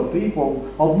contrivances of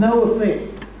people of no effect.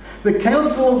 The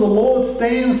counsel of the Lord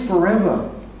stands forever,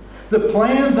 the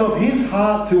plans of His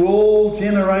heart to all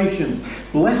generations.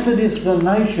 Blessed is the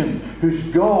nation whose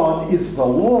God is the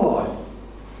Lord,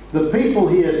 the people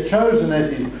He has chosen as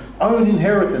His own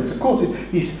inheritance. Of course,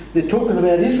 they're talking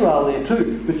about Israel there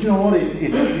too, but you know what?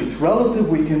 It's relative.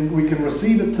 We can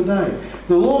receive it today.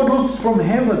 The Lord looks from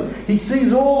heaven. He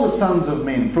sees all the sons of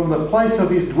men. From the place of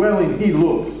His dwelling, He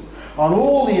looks on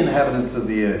all the inhabitants of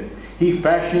the earth. He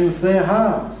fashions their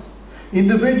hearts.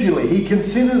 Individually, He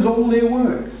considers all their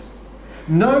works.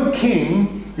 No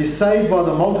king is saved by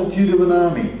the multitude of an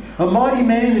army. A mighty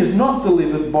man is not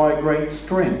delivered by great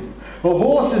strength. A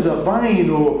horse is a vain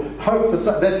or hope for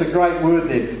safety. That's a great word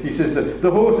there. He says that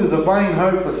the horse is a vain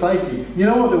hope for safety. You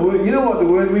know what the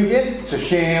word we get? It's a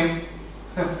sham.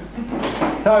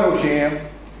 Total sham.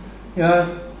 You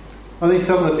know, I think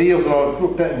some of the deals that I've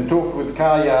looked at and talked with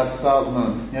car yard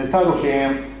salesmen, you know, total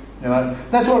sham. You know,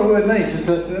 that's what the word means.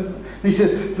 He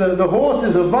said, the horse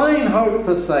is a vain hope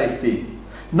for safety.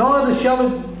 Neither shall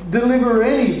it deliver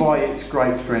any by its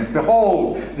great strength.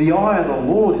 Behold, the eye of the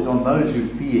Lord is on those who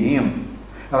fear Him,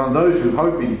 and on those who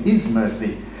hope in His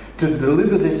mercy, to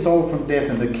deliver their soul from death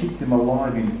and to keep them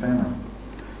alive in famine.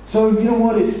 So, you know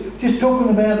what, it's just talking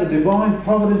about the divine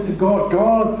providence of God.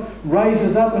 God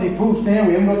raises up and He pulls down.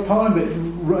 We haven't got time, but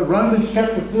Romans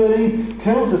chapter 13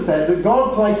 tells us that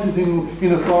God places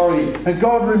in authority and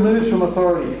God removes from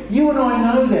authority. You and I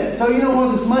know that. So, you know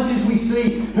what, as much as we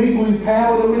see people in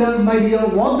power that we maybe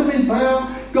don't want them in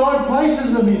power, God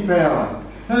places them in power.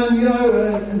 And, you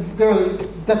know,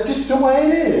 that's just the way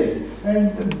it is.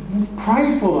 And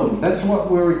pray for them. That's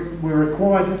what we're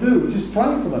required to do. Just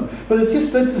pray for them. But it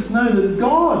just lets us know that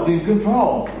God's in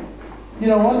control. You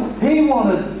know what? He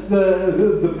wanted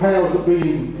the powers that be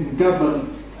in government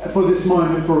for this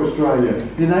moment for Australia,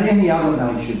 any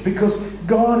other nation, because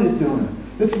God is doing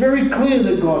it. It's very clear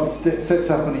that God sets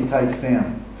up and He takes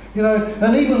down. You know,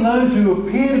 and even those who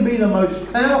appear to be the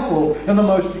most powerful and the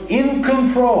most in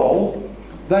control,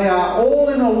 they are all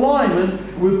in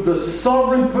alignment with the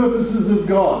sovereign purposes of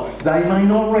God. They may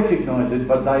not recognise it,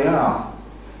 but they are.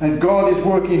 And God is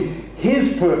working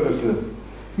His purposes.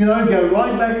 You know, go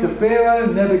right back to Pharaoh,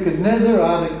 Nebuchadnezzar,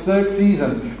 Artaxerxes,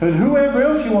 and whoever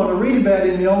else you want to read about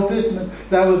in the Old Testament.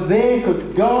 They were there because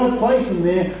God placed them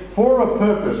there for a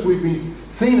purpose. We've been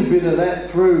seeing a bit of that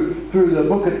through the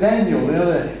book of Daniel. You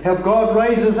know, how God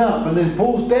raises up and then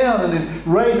pulls down and then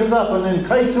raises up and then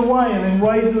takes away and then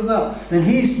raises up. And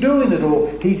He's doing it all.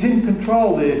 He's in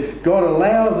control there. God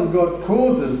allows and God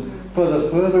causes for the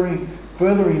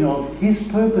furthering of His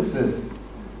purposes.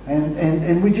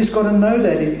 And we just got to know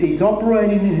that He's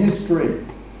operating in history.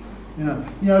 You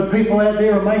know, people out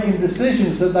there are making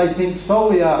decisions that they think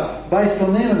solely are based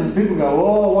on them, and then people go,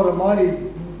 "Oh, what a mighty!"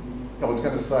 I was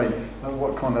going to say,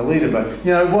 "What kind of leader?" But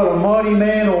you know, what a mighty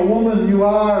man or woman you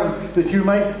are, and that you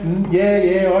make.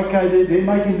 Yeah, okay, they're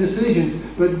making decisions,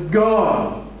 but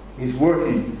God is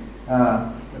working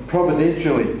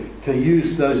providentially to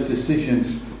use those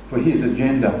decisions for His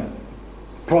agenda.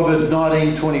 Proverbs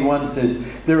 19:21 says,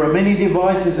 "There are many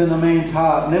devices in a man's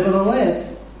heart,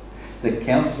 nevertheless, the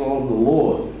counsel of the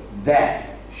Lord, that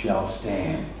shall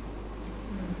stand."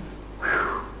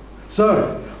 Whew.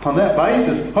 So, On that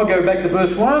basis, I'll go back to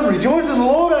verse 1. Rejoice in the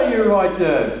Lord, O you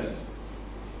righteous.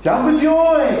 Jump for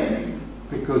joy.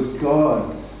 Because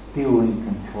God is still in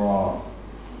control.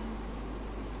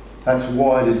 That's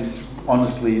why this,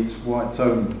 honestly, it's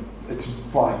vital.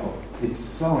 It's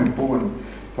so important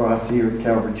for us here at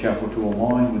Calvary Chapel to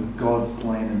align with God's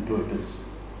plan and purpose.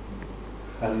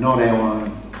 And not our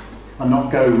own. And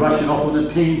not go rushing off on a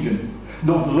tangent.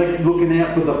 Not looking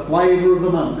out for the flavour of the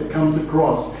month that comes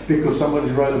across because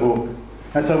somebody's wrote a book.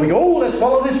 And so we go, oh, let's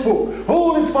follow this book.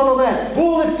 Oh, let's follow that.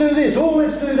 Oh, let's do this. Oh,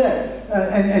 let's do that.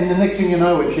 And the next thing you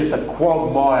know, it's just a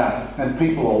quagmire and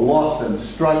people are lost and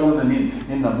struggling and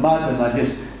in the mud and they're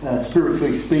just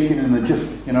spiritually speaking and they're just,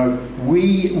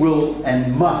 we will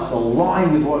and must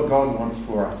align with what God wants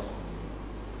for us.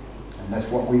 And that's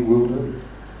what we will do.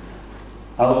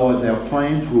 Otherwise our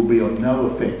plans will be of no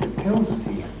effect. It tells us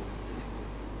here.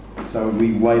 So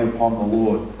we wait upon the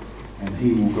Lord and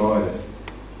He will guide us.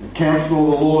 The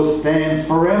counsel of the Lord stands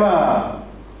forever.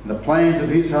 The plans of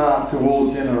His heart to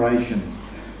all generations.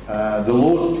 The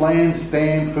Lord's plans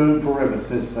stand firm forever,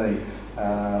 says the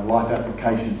Life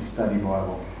Application Study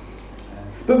Bible.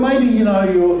 But maybe, you're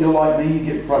like me, you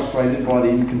get frustrated by the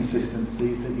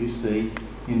inconsistencies that you see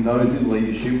in those in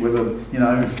leadership, whether,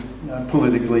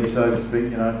 politically, so to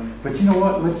speak, But you know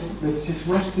what? Let's just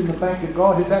rest in the fact that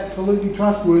God is absolutely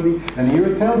trustworthy. And here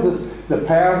it tells us the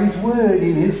power of His word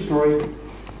in history.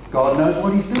 God knows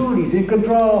what He's doing. He's in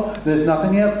control. There's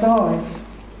nothing outside.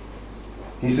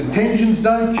 His intentions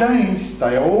don't change.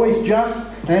 They are always just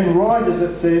and right, as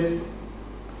it says.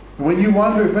 When you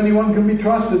wonder if anyone can be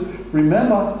trusted,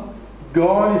 remember,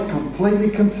 God is completely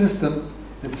consistent.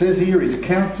 It says here, His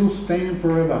counsels stand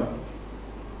forever.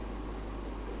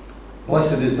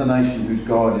 Blessed is the nation whose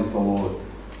God is the Lord.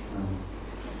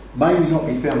 May we not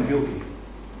be found guilty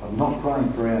of not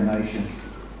praying for our nation,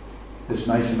 this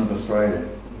nation of Australia.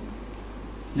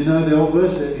 The old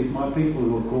verse said, if my people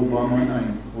who are called by my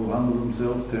name will humble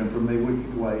themselves, turn from their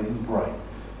wicked ways and pray.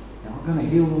 Now I'm going to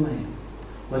heal the land.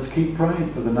 Let's keep praying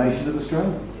for the nation of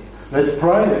Australia. Let's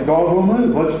pray that God will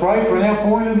move. Let's pray for an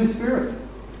outpouring of His Spirit.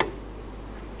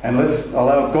 And let's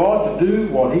allow God to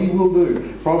do what He will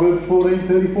do. Proverbs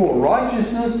 14:34.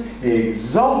 Righteousness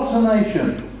exalts a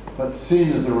nation, but sin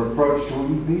is a reproach to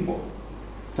any people.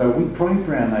 So we pray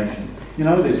for our nation.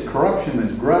 There's corruption,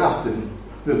 there's graft,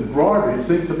 there's bribery. It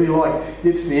seems to be like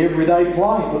it's the everyday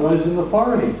play for those in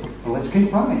authority. But let's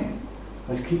keep praying.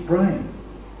 Let's keep praying.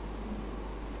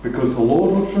 Because the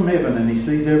Lord looks from heaven and He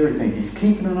sees everything. He's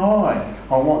keeping an eye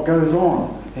on what goes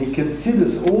on. He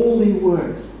considers all His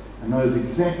works and knows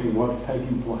exactly what's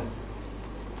taking place.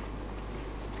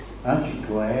 Aren't you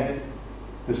glad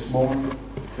this morning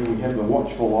that we have the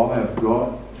watchful eye of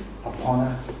God upon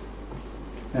us?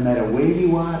 No matter where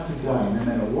you are today, no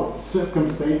matter what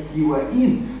circumstance you are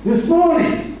in this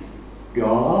morning,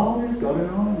 God has got an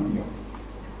eye on you.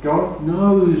 God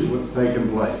knows what's taking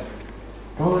place.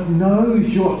 God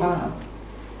knows your heart.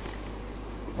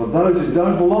 For those who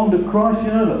don't belong to Christ,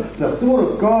 the thought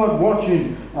of God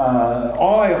watching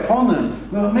eye upon them,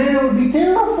 well, man, it would be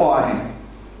terrifying.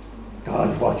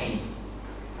 God's watching.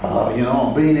 Oh,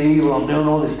 I'm being evil, I'm doing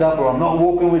all this stuff, or I'm not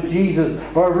walking with Jesus,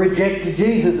 or I've rejected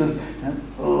Jesus, and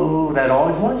that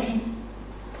eye's watching.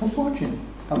 God's watching.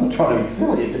 I'm not trying to be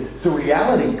silly. It's a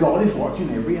reality. God is watching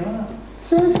every heart. It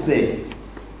says there.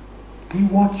 He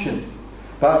watches.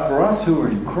 But for us who are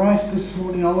in Christ this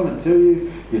morning, I want to tell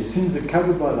you, your sins are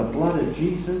covered by the blood of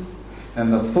Jesus.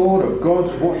 And the thought of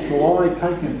God's watchful eye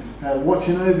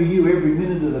watching over you every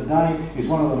minute of the day is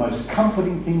one of the most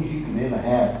comforting things you can ever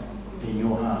have in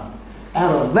your heart.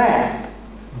 Out of that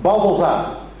bubbles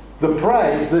up the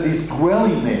praise that is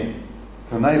dwelling there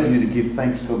to enable you to give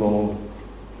thanks to the Lord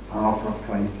and offer up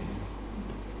praise to Him.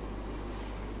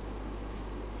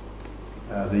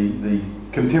 The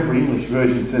Contemporary English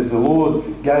version says, the Lord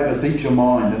gave us each a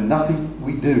mind and nothing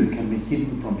we do can be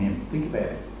hidden from Him. Think about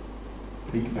it.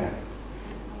 Think about it.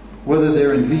 Whether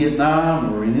they're in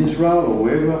Vietnam or in Israel or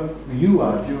wherever you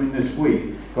are during this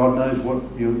week, God knows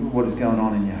what is going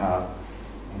on in your heart.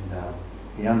 And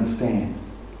He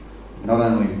understands not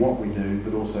only what we do,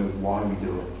 but also why we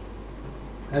do it.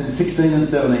 And 16 and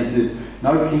 17 says,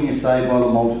 no king is saved by the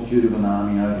multitude of an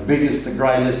army. The biggest, the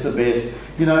greatest, the best.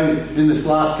 In this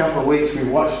last couple of weeks, we've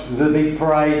watched the big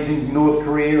parades in North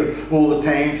Korea, all the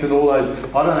tanks and all those.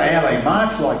 I don't know how they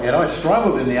march like that. I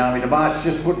struggled in the army to march,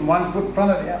 just putting one foot in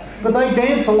front of the other. But they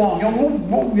dance along,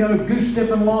 goose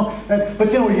stepping along.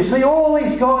 But you see all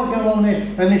these guys going along there,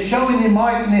 and they're showing their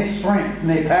might and their strength and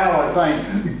their power, and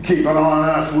saying, keep an eye on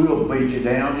us, we'll beat you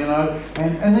down,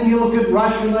 And then you look at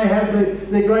Russia, and they have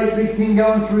their great big thing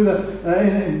going through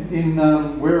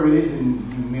wherever it is,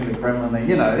 in Kremlin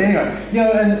there, anyway,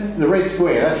 and the Red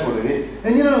Square, that's what it is.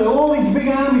 And all these big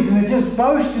armies, and they're just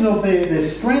boasting of their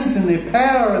strength and their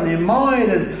power and their might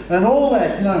and all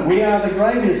that, we are the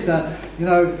greatest.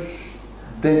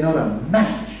 They're not a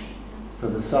match for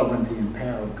the sovereignty and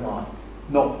power of God.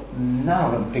 None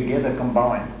of them together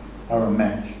combined are a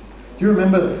match. Do you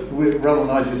remember, Rob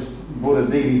and I just bought a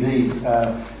DVD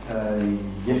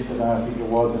yesterday, I think it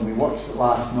was, and we watched it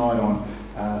last night on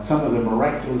some of the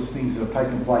miraculous things that have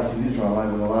taken place in Israel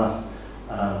over the last,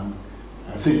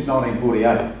 since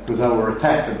 1948, because they were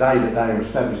attacked the day that they were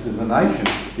established as a nation.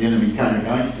 The enemy came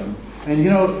against them. And,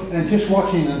 and just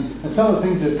watching, and some of the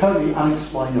things are totally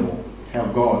unexplainable, how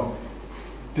God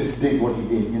just did what he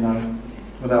did,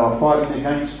 when they were fighting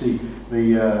against the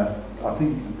I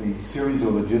think the Syrians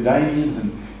or the Jordanians,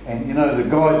 and the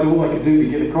guys, all they could do to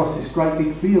get across this great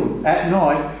big field at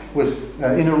night was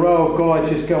in a row of guys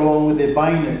just go along with their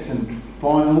bayonets and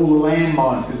find all the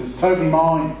landmines, because it was totally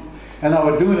mined. And they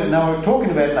were doing it, and they were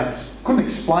talking about it, and they couldn't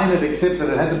explain it except that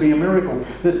it had to be a miracle.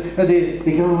 That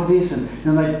they go like this,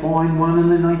 and they'd find one,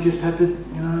 and then they just have to,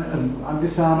 and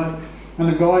disarm it. And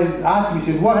the guy asked him, he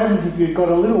said, what happens if you got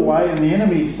a little way and the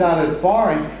enemy started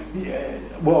firing? Yeah,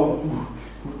 well,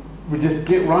 we just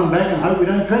run back and hope we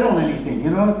don't tread on anything,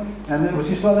 And it was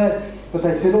just like that. But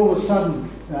they said all of a sudden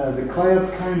the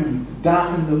clouds came and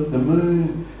darkened the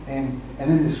moon, and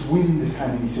then this wind just came,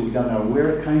 and he said, we don't know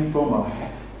where it came from or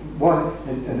what,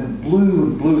 and it blew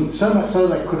and blew, so much so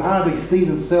they could hardly see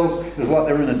themselves. It was like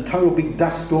they were in a total big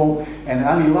dust storm, and it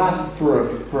only lasted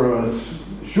for a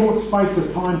short space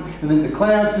of time, and then the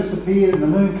clouds disappeared and the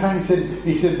moon came.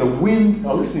 He said the wind,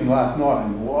 I was listening last night,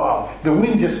 and wow, the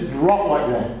wind just dropped like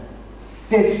that,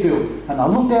 dead still. And I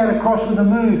looked out across with the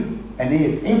moon, and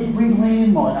there's every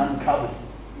landmine uncovered.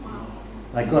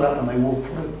 They got up and they walked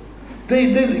through.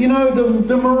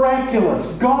 The miraculous.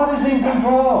 God is in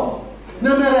control.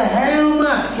 No matter how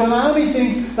much an army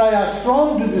thinks they are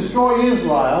strong to destroy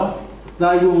Israel,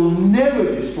 they will never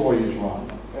destroy Israel.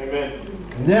 Amen.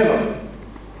 Never.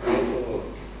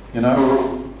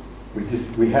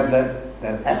 We have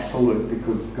that absolute,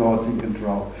 because God's in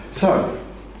control. So,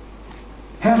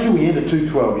 how should we enter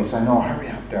 2:12? You're saying, hurry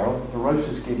up, Darryl, the roast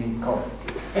is getting cold.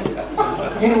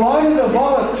 In light of the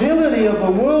volatility of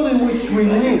the world in which we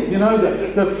live,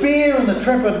 the fear and the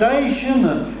trepidation,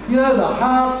 and, the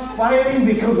hearts failing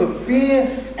because of fear,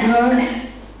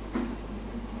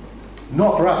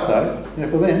 Not for us, though.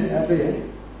 For them, out there.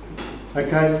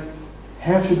 Okay,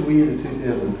 how should we enter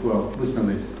 2012? Listen to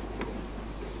this.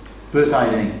 Verse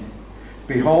 18.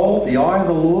 Behold, the eye of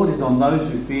the Lord is on those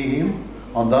who fear him,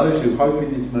 on those who hope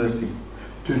in his mercy,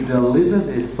 to deliver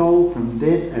their soul from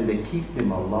death and to keep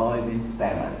them alive in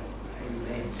famine.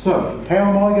 Amen. So,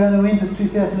 how am I going to enter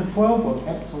 2012? With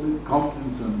absolute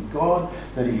confidence in God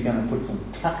that he's going to put some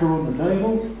tucker on the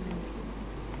table.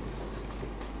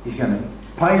 He's going to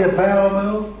pay the power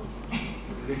bill,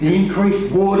 the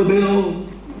increased water bill,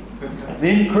 the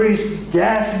increased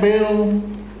gas bill,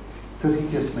 because he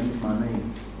just meets my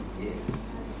needs.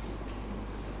 Yes.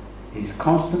 He's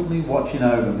constantly watching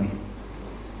over me.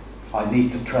 I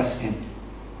need to trust him.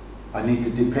 I need to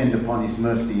depend upon his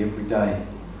mercy every day.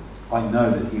 I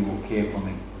know that he will care for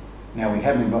me. Now, we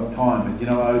haven't got time,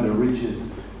 but the riches,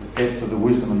 the depths of the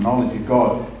wisdom and knowledge of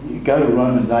God. You go to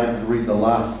Romans 8 and read the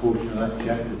last portion of that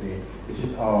chapter there. It's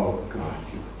just, oh God,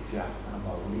 you're just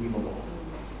unbelievable.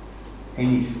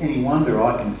 Any wonder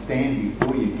I can stand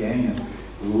before you, gang, and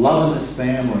loving this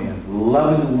family and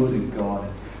loving the Word of God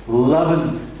and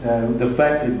loving the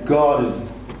fact that God has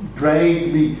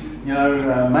dragged me,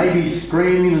 maybe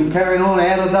screaming and carrying on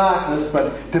out of darkness,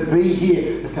 but to be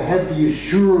here, to have the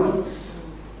assurance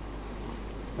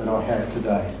that I have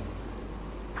today.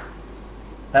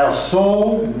 Our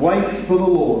soul waits for the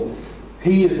Lord.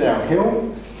 He is our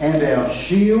help and our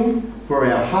shield, for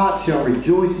our heart shall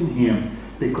rejoice in him,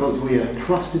 because we have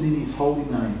trusted in his holy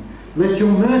name. Let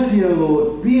your mercy, O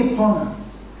Lord, be upon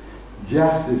us,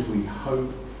 just as we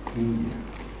hope in you.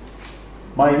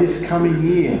 May this coming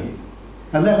year,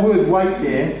 and that word wait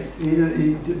there,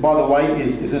 by the way,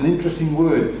 is an interesting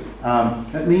word.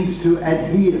 It means to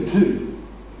adhere to.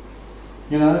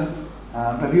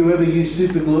 Have you ever used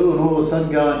super glue and all of a sudden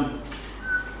going,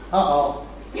 I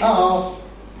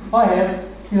have,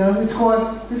 it's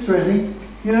quite distressing,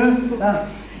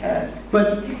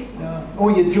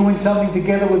 or you join something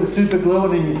together with a super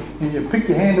glue and you pick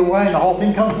your hand away and the whole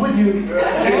thing comes with you.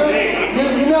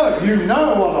 You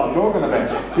know what I'm talking about.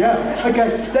 Yeah,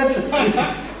 okay,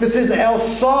 it says our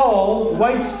soul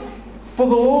waits for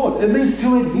the Lord. It means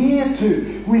to adhere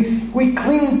to. We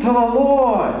cling to the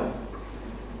Lord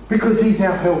because he's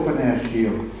our help and our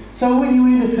shield. So when you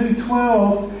enter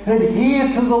 2:12,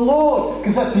 adhere to the Lord,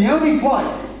 because that's the only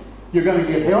place you're going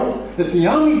to get help. It's the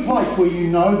only place where you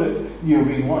know that you're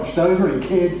being watched over and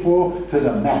cared for to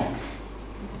the max.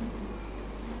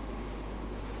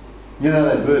 You know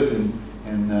that verse in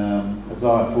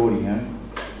Isaiah 40, you know?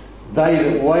 They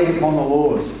that wait upon the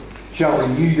Lord shall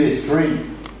renew their strength.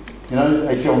 You know,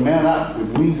 they shall mount up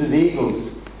with wings as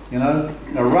eagles. You know,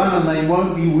 they'll run and they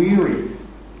won't be weary.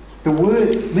 The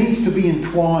word means to be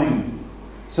entwined.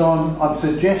 So I'm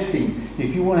suggesting,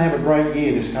 if you want to have a great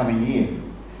year this coming year,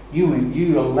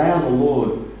 you allow the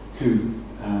Lord to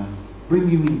bring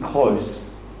you in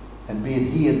close and be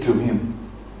adhered to Him.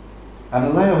 And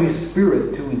allow His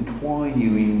Spirit to entwine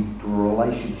you into a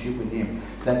relationship with Him.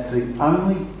 That's the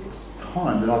only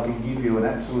time that I can give you an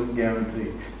absolute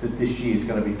guarantee that this year is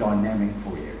going to be dynamic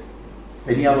for you.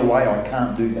 Any other way, I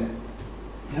can't do that.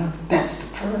 You know, that's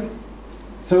the truth.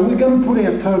 So we're going to put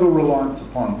our total reliance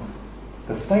upon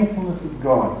the faithfulness of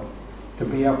God to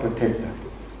be our protector.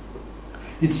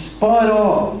 In spite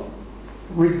of,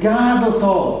 regardless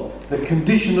of the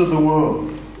condition of the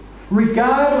world,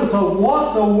 regardless of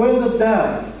what the weather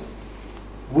does,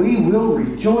 we will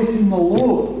rejoice in the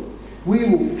Lord. We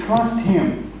will trust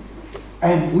Him.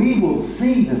 And we will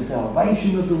see the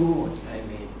salvation of the Lord.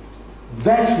 Amen.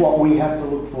 That's what we have to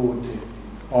look forward to.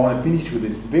 I want to finish with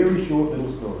this very short little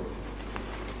story.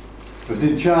 It was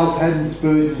in Charles Haddon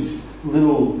Spurgeon's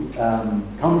little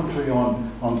commentary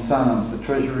on Psalms, the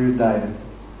Treasury of David.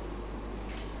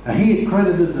 Now, he had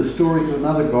credited the story to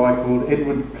another guy called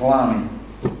Edward Calamy.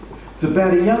 It's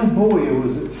about a young boy who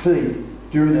was at sea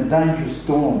during a dangerous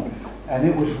storm. And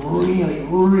it was really,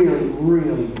 really,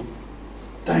 really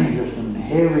dangerous and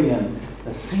hairy, and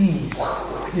the seas,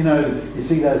 you know, you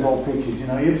see those old pictures, you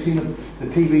know, you ever seen the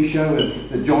TV show of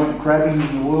the giant crabbing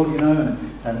in the world, you know,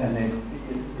 and they're,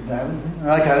 you know,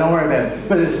 okay, don't worry about it,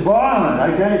 but it's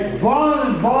violent, okay, it's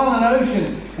violent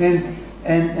ocean,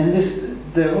 and this,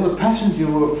 all the passengers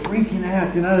were freaking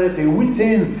out, you know, at their wits'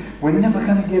 end, we're never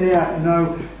going to get out, you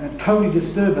know, and totally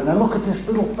disturbed, and they look at this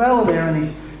little fella there, and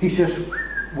he's just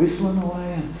whistling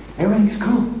away, and everything's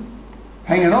cool.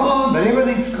 Hanging on, but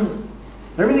everything's cool.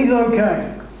 Everything's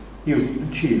okay. He was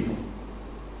cheerful.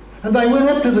 And they went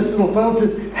up to this little fellow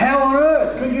and said, how on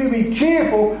earth could you be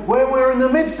cheerful when we're in the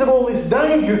midst of all this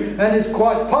danger and it's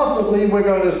quite possibly we're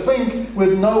going to sink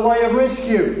with no way of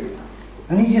rescue?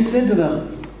 And he just said to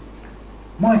them,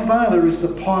 my father is the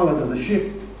pilot of the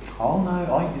ship. Oh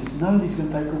no, I just know he's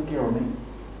going to take good care of me.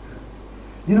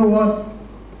 You know what?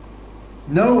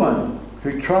 No one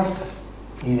who trusts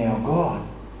in our God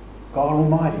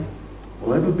Almighty,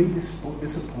 will ever be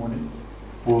disappointed,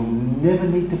 will never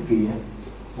need to fear,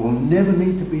 will never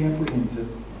need to be apprehensive.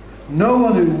 No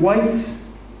one who waits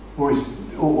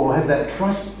or has that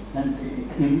trust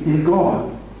in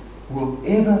God will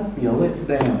ever be let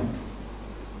down.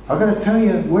 I've got to tell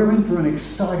you, we're in for an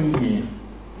exciting year.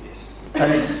 Yes.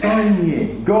 An exciting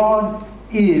year. God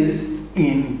is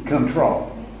in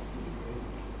control.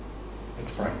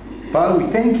 Let's pray. Father, we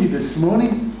thank you this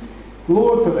morning,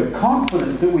 Lord, for the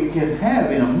confidence that we can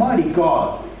have in a mighty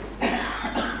God,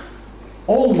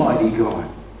 almighty God,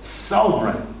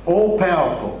 sovereign,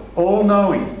 all-powerful,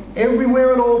 all-knowing,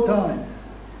 everywhere at all times.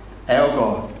 Our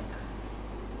God,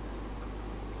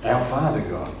 our Father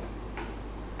God,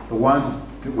 the one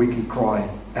that we can cry,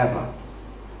 Abba.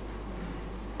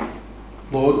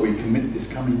 Lord, we commit this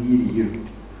coming year to you.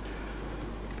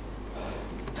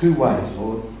 Two ways,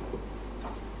 Lord.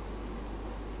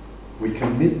 We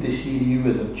commit this year to you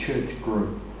as a church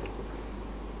group.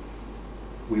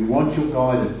 We want your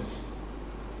guidance.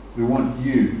 We want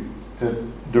you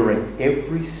to direct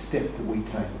every step that we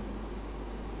take.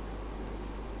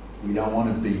 We don't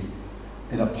want to be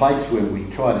in a place where we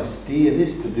try to steer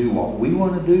this to do what we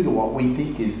want to do, to what we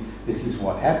think is, this is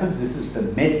what happens, this is the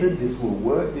method, this will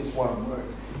work, this won't work.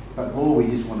 But Lord,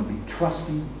 we just want to be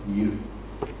trusting you.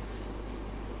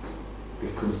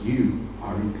 Because you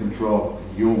are in control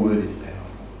and your word is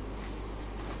powerful.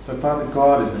 So Father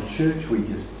God, as a church, we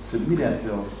just submit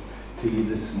ourselves to you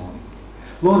this morning.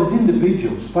 Lord, as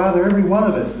individuals, Father, every one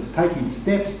of us is taking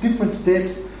steps, different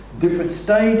stages,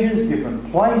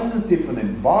 different places, different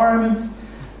environments.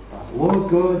 But Lord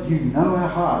God, you know our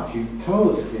hearts. You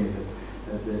told us there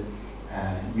that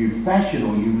you fashion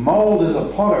or you mould as a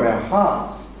potter our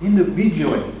hearts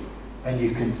individually, and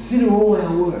you consider all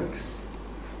our works.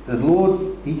 That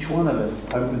Lord, each one of us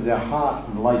opens our heart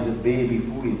and lays it bare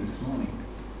before you this morning.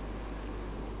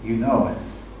 You know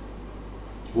us.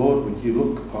 Lord, would you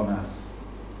look upon us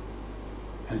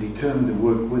and determine to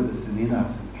work with us and in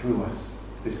us and through us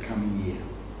this coming year.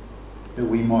 that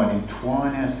we might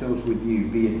entwine ourselves with you,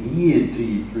 be adhered to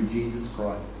you through Jesus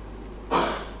Christ,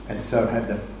 and so have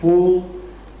the full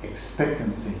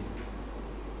expectancy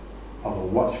of a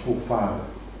watchful Father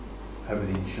over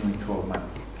the ensuing 12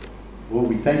 months. Lord,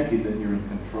 we thank you that you're in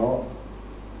control.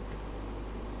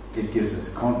 It gives us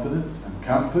confidence and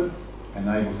comfort,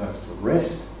 enables us to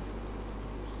rest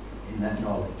in that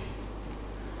knowledge.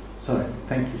 So,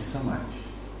 thank you so much.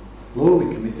 Lord,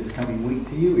 we commit this coming week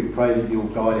to you. We pray that you'll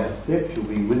guide our steps, you'll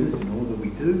be with us in all that we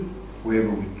do, wherever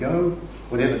we go,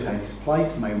 whatever takes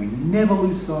place. May we never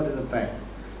lose sight of the fact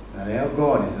that our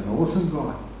God is an awesome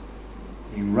God.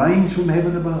 He reigns from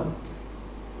heaven above.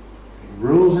 He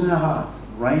rules in our hearts,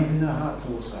 and reigns in our hearts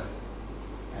also.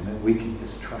 And that we can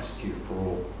just trust you for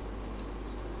all.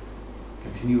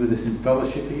 Continue with us in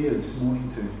fellowship here this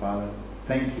morning too, Father.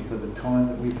 Thank you for the time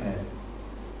that we've had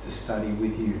to study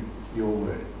with you, your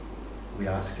word. We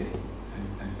ask it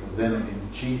and present it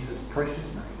in Jesus'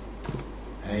 precious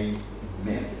name.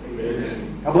 Amen.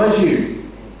 Amen. God bless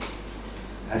you.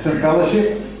 Have some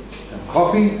fellowship, some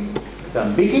coffee,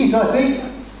 some bickies, I think.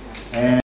 And